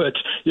so, but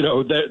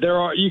there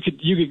are you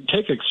could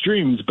take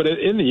extremes, but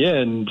in the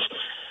end,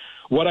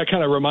 what I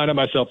kind of reminded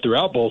myself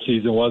throughout bowl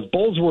season was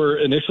bowls were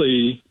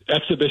initially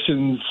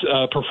exhibitions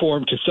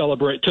performed to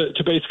celebrate,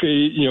 to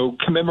basically,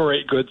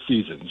 commemorate good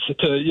seasons.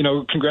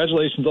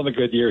 Congratulations on the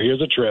good year.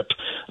 Here's a trip.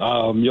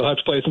 You'll have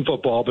to play some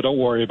football, but don't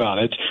worry about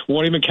it.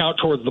 Won't even count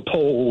towards the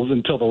polls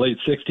until the late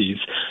 60s.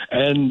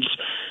 And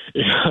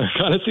it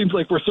kind of seems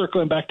like we're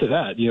circling back to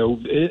that.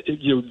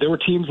 There were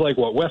teams like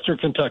Western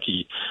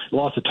Kentucky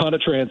lost a ton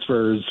of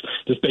transfers,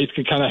 just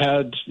basically kind of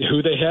had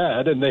who they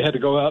had, and they had to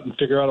go out and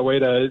figure out a way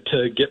to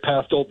get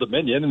past Old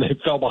Dominion, and they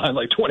fell behind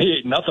like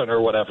 28-0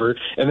 or whatever,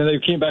 and then they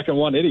came back and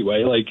won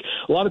anyway. Like,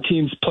 a lot of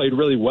teams played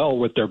really well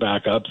with their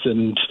backups,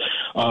 and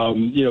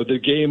the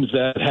games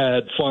that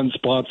had fun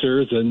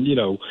sponsors and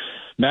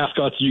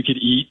mascots you could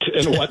eat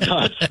and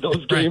whatnot.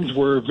 Those games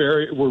were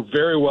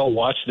very well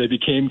watched. They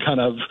became kind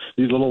of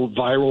these little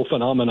viral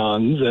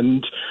phenomenons,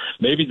 and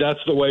maybe that's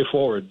the way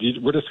forward.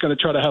 We're just going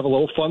to try to have a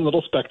little fun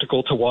little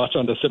spectacle to watch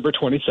on December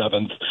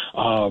 27th.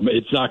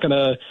 It's not going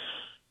to,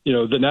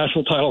 the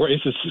national title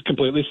race is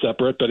completely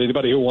separate, but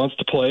anybody who wants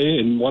to play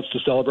and wants to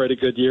celebrate a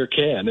good year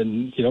can,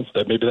 and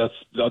maybe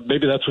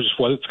that's just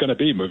what it's going to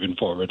be moving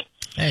forward.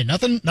 Hey,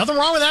 nothing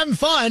wrong with having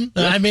fun.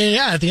 Yeah. I mean,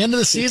 at the end of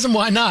the season,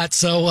 why not?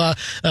 So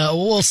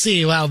we'll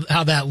see how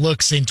that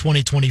looks in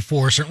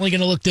 2024. Certainly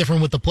going to look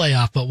different with the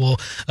playoff, but we'll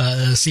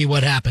see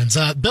what happens.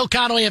 Bill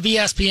Connelly of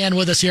ESPN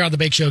with us here on the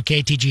Big Show,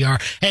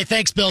 KTGR. Hey,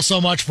 thanks, Bill, so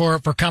much for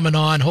coming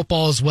on. Hope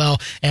all is well,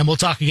 and we'll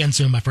talk again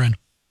soon, my friend.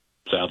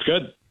 Sounds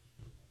good.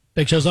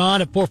 Big Show's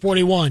on at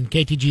 441,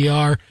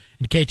 KTGR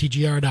and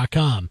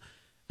KTGR.com.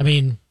 I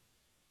mean,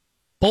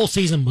 bowl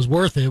season was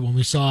worth it when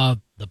we saw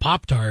the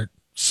Pop-Tart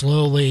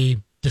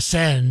slowly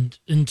descend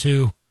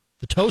into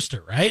the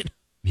toaster, right?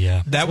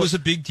 Yeah. That was a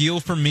big deal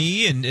for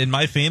me and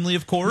my family,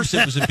 of course.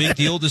 It was a big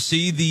deal to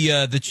see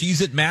the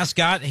Cheez-It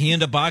mascot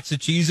hand a box of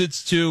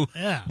Cheez-Its to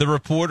the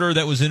reporter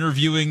that was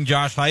interviewing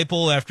Josh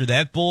Heupel after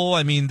that bowl.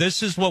 I mean,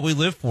 this is what we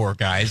live for,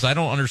 guys. I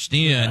don't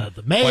understand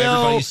the mayo, why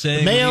everybody's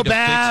saying the mayo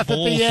bath at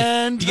the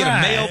end. You get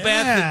a mayo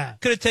bath. Yeah.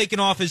 Could have taken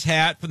off his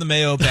hat for the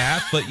mayo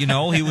bath, but,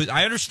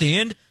 I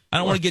understand. I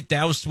don't want to get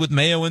doused with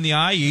mayo in the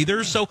eye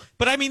either. So,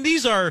 but I mean,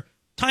 these are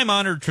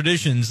time-honored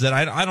traditions that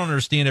I don't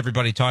understand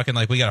everybody talking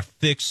like we got to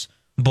fix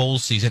bowl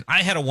season.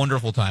 I had a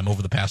wonderful time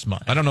over the past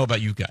month. I don't know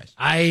about you guys.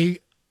 I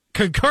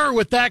concur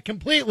with that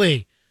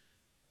completely.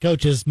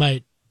 Coaches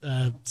might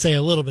say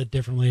a little bit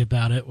differently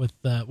about it, with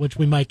which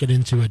we might get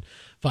into at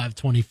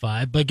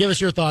 5:25. But give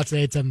us your thoughts at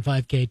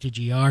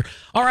 875-KTGR.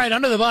 All right,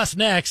 under the bus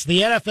next.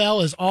 The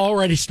NFL is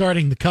already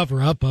starting the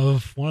cover-up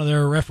of one of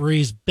their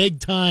referees'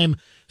 big-time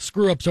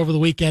screw-ups over the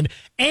weekend.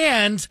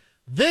 And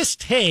this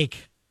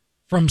take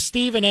from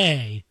Stephen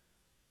A.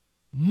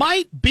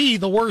 might be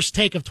the worst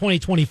take of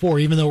 2024,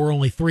 even though we're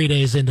only 3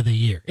 days into the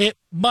year. It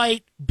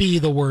might be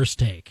the worst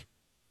take.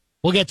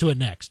 We'll get to it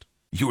next.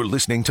 You're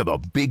listening to the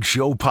Big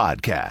Show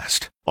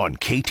podcast on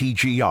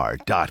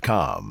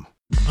KTGR.com.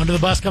 Under the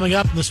bus coming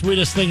up, the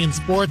sweetest thing in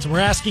sports. We're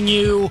asking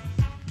you,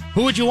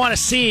 who would you want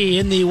to see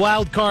in the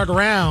wild card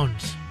round?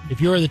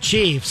 If you're the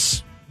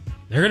Chiefs,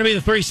 they're going to be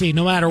the 3 seed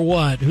no matter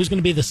what. Who's going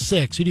to be the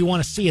 6? Who do you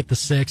want to see at the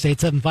 6?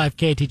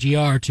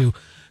 875-KTGR to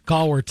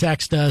call or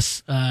text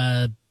us.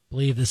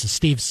 Believe this is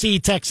Steve C.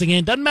 texting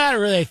in. Doesn't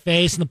matter who they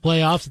face in the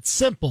playoffs. It's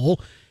simple.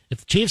 If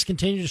the Chiefs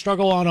continue to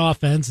struggle on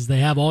offense, as they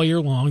have all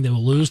year long, they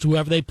will lose to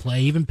whoever they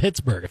play, even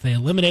Pittsburgh. If they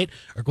eliminate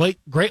or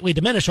greatly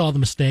diminish all the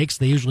mistakes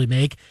they usually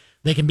make,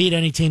 they can beat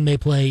any team they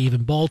play,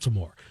 even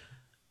Baltimore.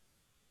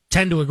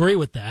 Tend to agree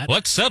with that. Well,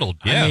 that's settled.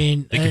 Yeah, I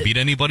mean, they can beat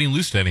anybody and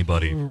lose to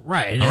anybody.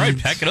 Right. All right,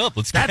 pack it up.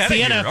 Let's get out of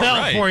here. That's the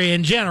NFL for you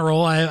in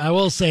general. I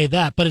will say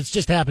that, but it's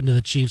just happened to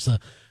the Chiefs a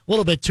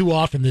little bit too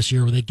often this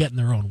year where they get in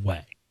their own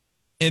way.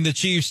 And the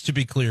Chiefs, to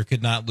be clear,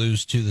 could not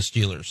lose to the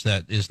Steelers.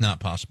 That is not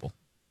possible.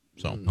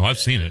 So, I've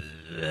seen it.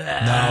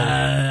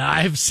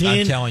 I've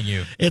seen. I'm telling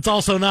you, it's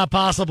also not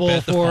possible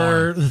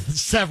for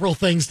several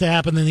things to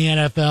happen in the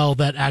NFL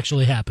that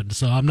actually happened.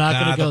 So I'm not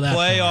going to go that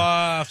far. The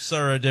playoffs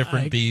are a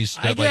different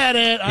beast. I get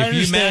it. I understand.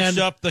 If you match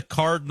up the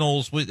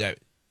Cardinals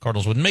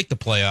Cardinals wouldn't make the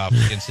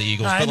playoffs against the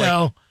Eagles. I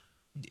know.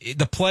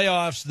 The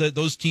playoffs,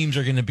 those teams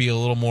are going to be a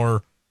little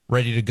more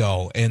ready to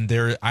go, and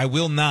I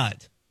will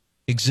not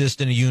exist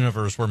in a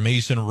universe where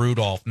Mason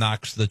Rudolph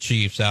knocks the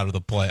Chiefs out of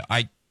the play.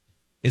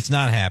 It's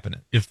not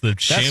happening. That's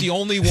the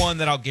only one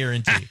that I'll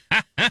guarantee.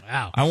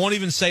 Wow. I won't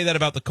even say that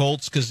about the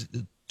Colts because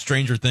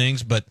stranger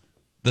things, but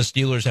the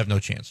Steelers have no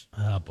chance.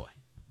 Oh, boy.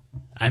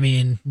 I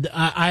mean,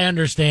 I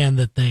understand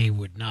that they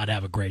would not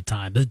have a great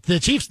time. The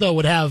Chiefs, though,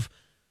 would have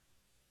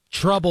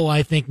trouble,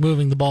 I think,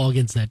 moving the ball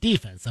against that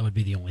defense. That would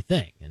be the only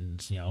thing. And,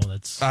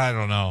 that's... I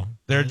don't know.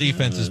 Their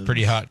defense is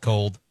pretty hot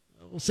cold.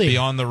 We'll see. Be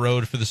on the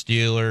road for the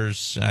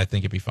Steelers. I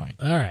think it'd be fine.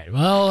 All right.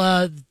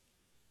 Well,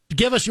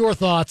 give us your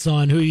thoughts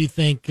on who you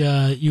think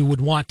you would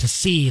want to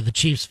see the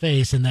Chiefs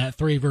face in that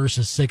 3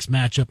 versus 6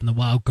 matchup in the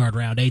wild card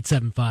round.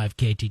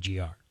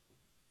 875-KTGR.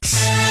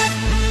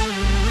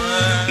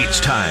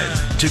 It's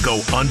time to go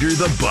under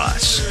the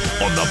bus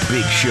on the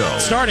Big Show.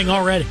 Starting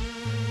already.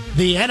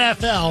 The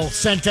NFL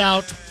sent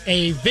out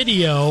a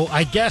video,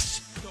 I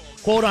guess,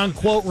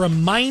 quote-unquote,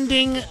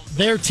 reminding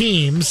their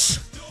teams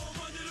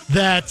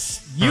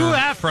that you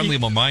have friendly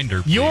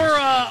reminder. Please. Your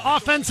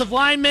offensive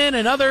linemen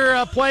and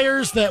other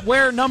players that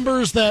wear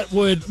numbers that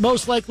would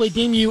most likely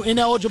deem you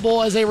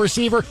ineligible as a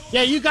receiver.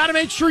 Yeah, you got to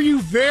make sure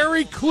you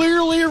very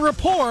clearly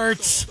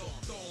report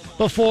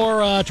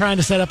before trying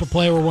to set up a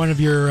play where one of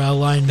your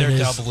linemen they're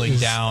doubling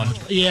down.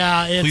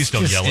 Yeah, it's please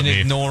don't yell at me. And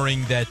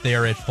ignoring that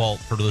they're at fault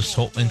for this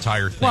whole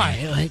entire thing.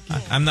 Right.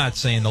 I'm not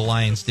saying the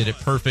Lions did it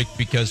perfect,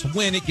 because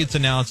when it gets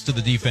announced to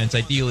the defense,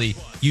 ideally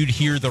you'd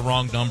hear the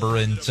wrong number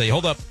and say,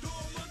 hold up,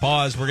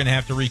 pause, we're going to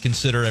have to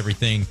reconsider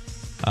everything.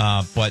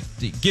 But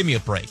give me a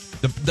break.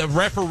 The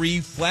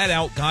referee flat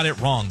out got it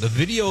wrong. The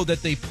video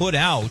that they put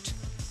out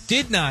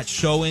did not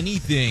show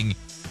anything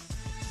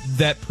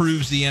that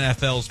proves the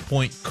NFL's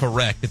point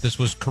correct, that this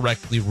was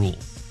correctly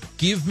ruled.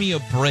 Give me a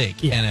break,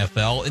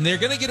 NFL. And they're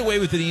going to get away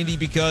with it, Andy,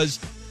 because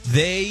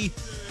they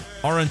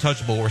are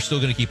untouchable. We're still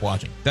going to keep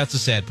watching. That's the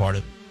sad part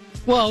of it.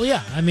 Well,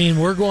 yeah. I mean,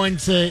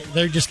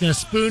 they're just going to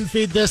spoon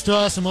feed this to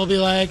us, and we'll be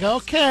like,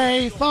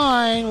 okay,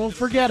 fine, we'll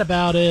forget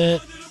about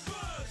it.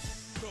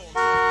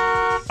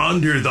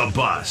 Under the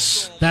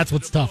bus. That's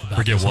what's tough about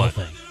forget this what?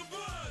 whole thing.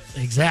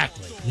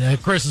 Exactly. Yeah,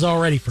 Chris has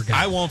already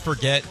forgotten. I won't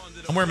forget.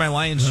 I'm wearing my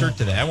Lions shirt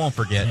today. I won't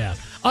forget. Yeah.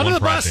 Under the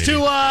bus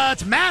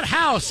to Matt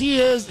House.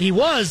 He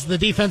was the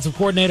defensive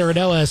coordinator at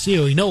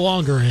LSU. He no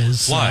longer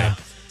is. Why?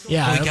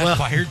 Yeah, he got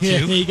fired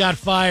too. He got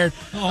fired.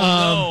 Oh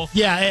no!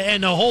 Yeah,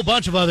 and a whole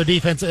bunch of other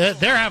defensive.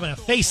 They're having a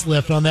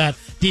facelift on that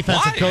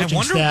defensive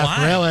coaching staff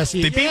for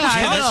LSU. They beat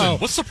Wisconsin.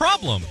 What's the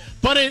problem?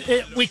 But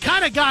we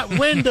kind of got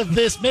wind of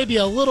this maybe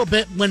a little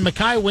bit when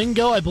Mekhi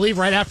Wingo, I believe,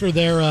 right after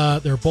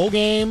their bowl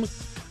game.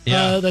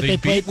 That they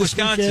played beat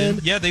Wisconsin.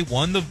 Yeah, they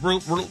won the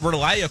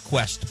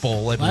ReliaQuest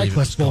Bowl. I believe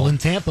ReliaQuest Bowl in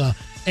Tampa,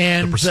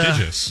 and the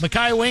prestigious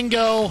Mekhi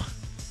Wingo,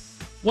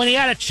 when he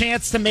had a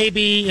chance to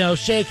maybe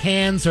shake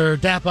hands or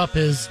dap up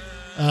his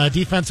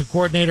defensive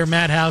coordinator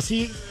Matt House,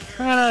 he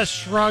kind of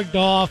shrugged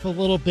off a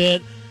little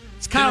bit.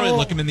 It's kind of really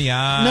look him in the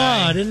eye. No,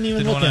 I didn't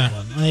even look at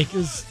him. Like, it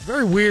was a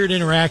very weird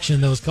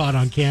interaction that was caught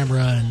on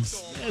camera, and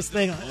was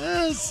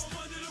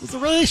the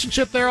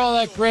relationship there all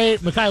that great?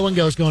 Mekhi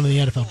Wingo is going to the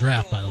NFL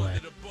draft, by the way.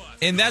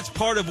 And that's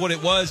part of what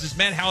it was, is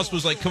Matt House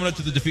was like coming up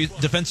to the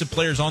defensive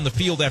players on the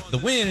field after the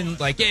win and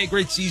like, hey,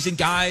 great season,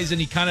 guys. And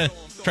he kind of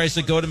tries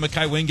to go to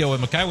Mekhi Wingo,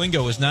 and Mekhi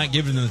Wingo is not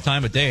giving him the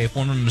time of day,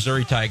 former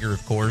Missouri Tiger,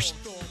 of course.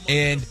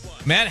 And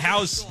Matt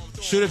House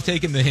should have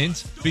taken the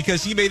hint,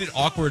 because he made it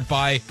awkward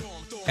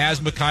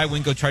as Mekhi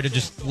Wingo tried to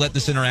just let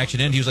this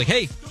interaction end. He was like,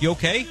 hey, you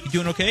okay? You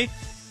doing okay?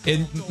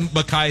 And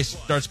Mekhi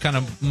starts kind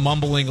of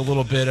mumbling a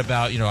little bit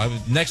about, I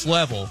was next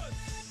level.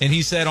 And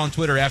he said on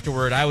Twitter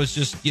afterward, I was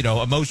just,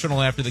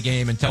 emotional after the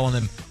game and telling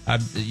him, I'm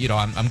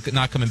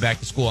not coming back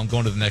to school. I'm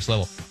going to the next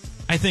level.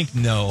 I think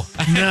no.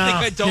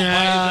 I don't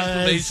buy his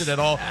information at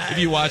all if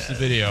you watch the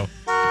video.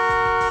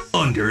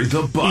 Under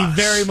the bus. He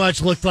very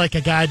much looked like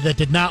a guy that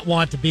did not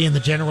want to be in the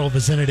general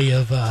vicinity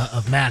of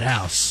Matt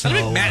House. So, I'm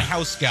a big Matt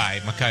House guy,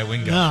 Mekhi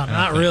Wingo. No,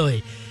 not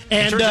really.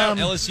 And turns out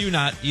LSU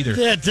not either.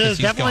 Yeah,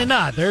 definitely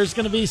not. There's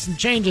going to be some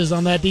changes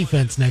on that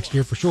defense next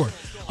year for sure.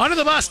 Under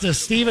the bus to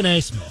Stephen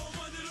A. Smith.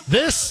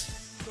 This,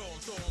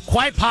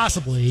 quite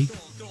possibly,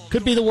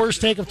 could be the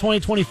worst take of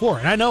 2024.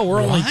 And I know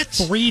we're only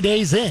 3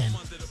 days in,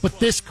 but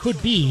this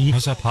could be...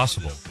 How's that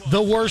possible?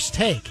 ...the worst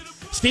take.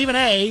 Stephen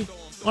A.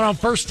 went on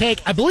First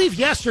Take, I believe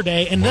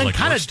yesterday, and then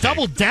kind of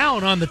doubled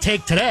down on the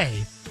take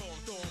today.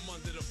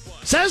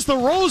 Says the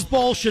Rose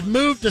Bowl should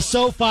move to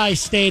SoFi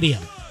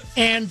Stadium.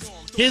 And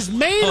his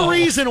main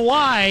reason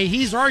why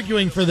he's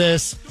arguing for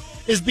this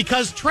is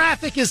because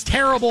traffic is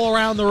terrible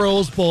around the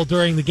Rose Bowl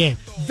during the game.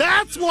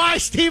 That's why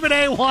Stephen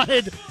A.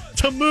 wanted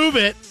to move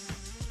it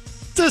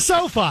to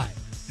SoFi.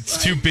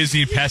 It's too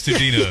busy in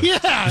Pasadena. Yeah.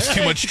 There's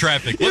too much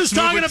traffic. He was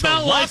talking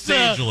about Los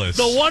Angeles.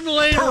 The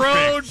one-lane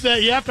road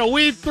that you have to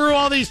weave through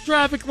all these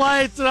traffic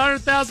lights at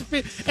 100,000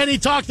 feet. And he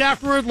talked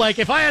afterward like,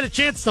 if I had a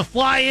chance to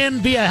fly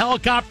in via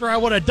helicopter, I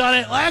would have done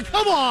it. Like,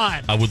 come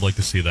on. I would like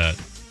to see that.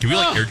 Can we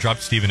airdrop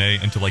Stephen A.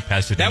 into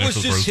Pasadena? That was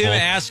just him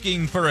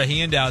asking for a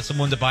handout,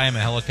 someone to buy him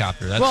a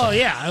helicopter. That's or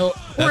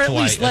at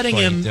least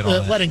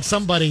letting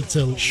somebody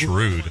to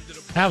shrewd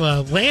have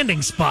a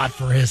landing spot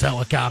for his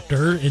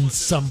helicopter in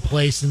some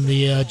place in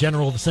the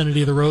general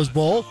vicinity of the Rose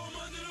Bowl.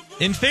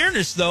 In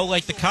fairness, though,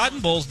 like the Cotton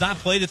Bowl's not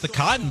played at the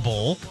Cotton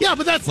Bowl. Yeah,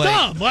 but that's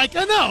dumb. Like,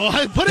 I know.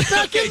 I put it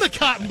back in the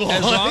Cotton Bowl.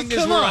 As long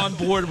as we're on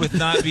board with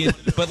not being...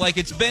 But, like,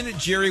 it's been at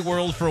Jerry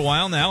World for a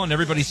while now, and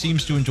everybody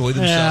seems to enjoy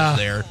themselves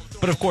there.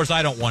 But, of course,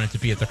 I don't want it to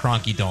be at the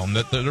Kroenke Dome.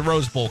 The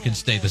Rose Bowl can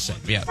stay the same.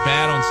 Yeah,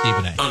 bad on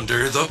Stephen A.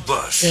 Under the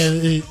bus.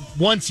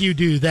 Once you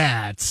do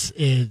that,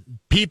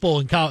 people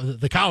in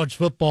the college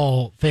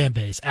football fan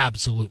base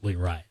absolutely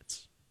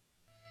riots.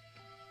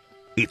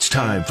 It's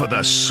time for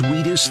the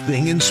sweetest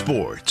thing in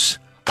sports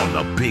on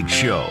The Big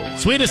Show.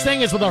 Sweetest thing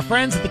is with our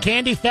friends at the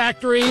Candy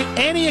Factory.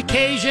 Any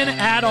occasion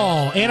at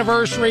all,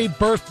 anniversary,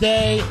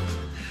 birthday,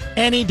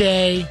 any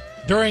day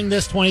during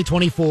this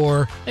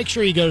 2024, make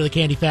sure you go to the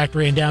Candy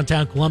Factory in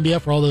downtown Columbia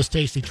for all those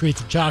tasty treats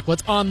and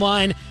chocolates.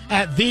 Online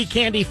at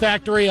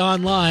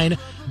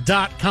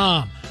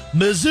thecandyfactoryonline.com.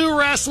 Mizzou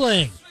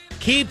Wrestling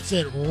keeps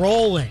it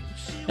rolling.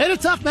 They had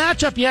a tough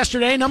matchup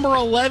yesterday. Number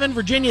 11,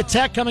 Virginia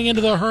Tech, coming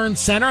into the Hearn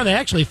Center. They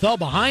actually fell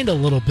behind a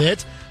little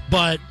bit,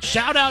 but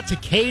shout out to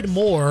Cade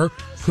Moore,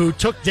 who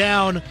took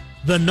down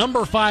the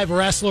number 5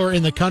 wrestler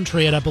in the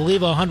country at, I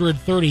believe,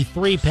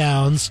 133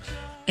 pounds,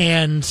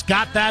 and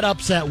got that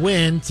upset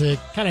win to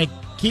kind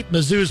of keep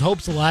Mizzou's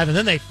hopes alive. And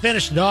then they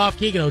finished it off.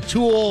 Keegan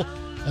O'Toole,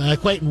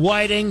 Clayton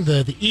Whiting,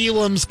 the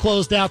Elams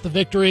closed out the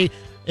victory.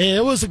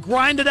 It was a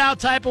grinded out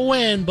type of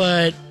win,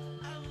 but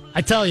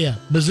I tell you,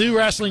 Mizzou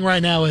wrestling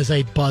right now is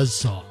a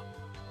buzzsaw.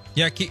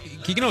 Yeah,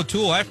 Keegan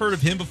O'Toole, I've heard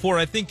of him before.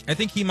 I think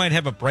he might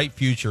have a bright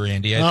future,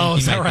 Andy. I think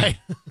is that right?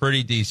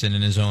 Pretty decent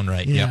in his own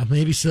right. Yeah, yep.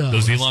 Maybe so.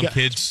 Those Elam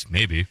kids,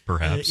 maybe,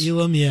 perhaps.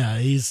 Elam, yeah,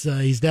 he's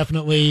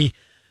definitely.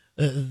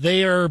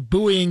 They are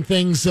buoying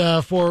things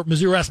for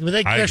Mizzou wrestling,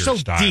 but they're so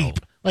deep.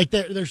 Like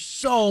there's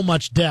so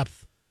much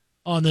depth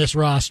on this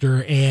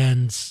roster,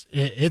 and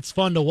it's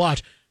fun to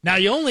watch. Now,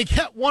 you only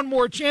get one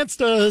more chance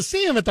to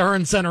see him at the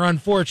Hearn Center,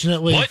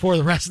 unfortunately, for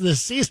the rest of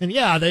this season.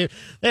 Yeah, they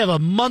have a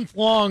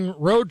month-long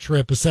road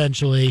trip,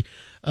 essentially,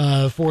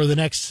 for the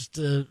next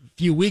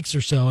few weeks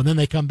or so, and then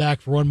they come back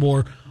for one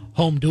more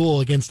home duel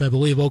against, I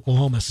believe,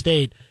 Oklahoma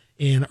State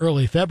in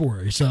early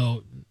February.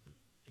 So,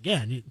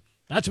 again,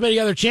 not too many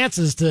other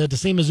chances to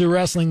see Mizzou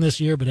wrestling this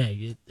year, but,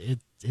 hey,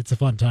 it's a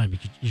fun time.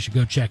 You should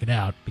go check it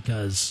out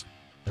because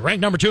they're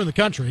ranked number 2 in the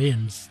country,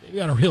 and they've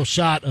got a real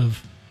shot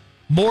of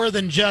more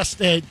than just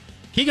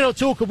Keegan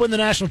O'Toole could win the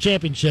national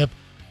championship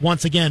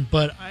once again,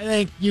 but I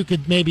think you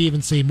could maybe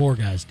even see more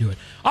guys do it.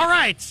 All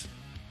right.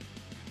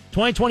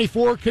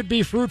 2024 could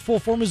be fruitful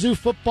for Mizzou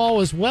football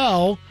as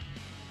well.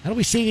 How do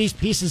we see these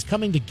pieces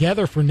coming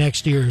together for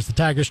next year as the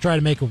Tigers try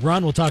to make a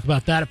run? We'll talk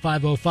about that at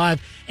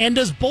 5:05. And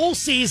does bowl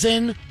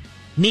season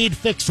need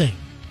fixing?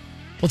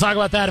 We'll talk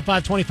about that at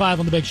 5:25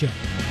 on The Big Show.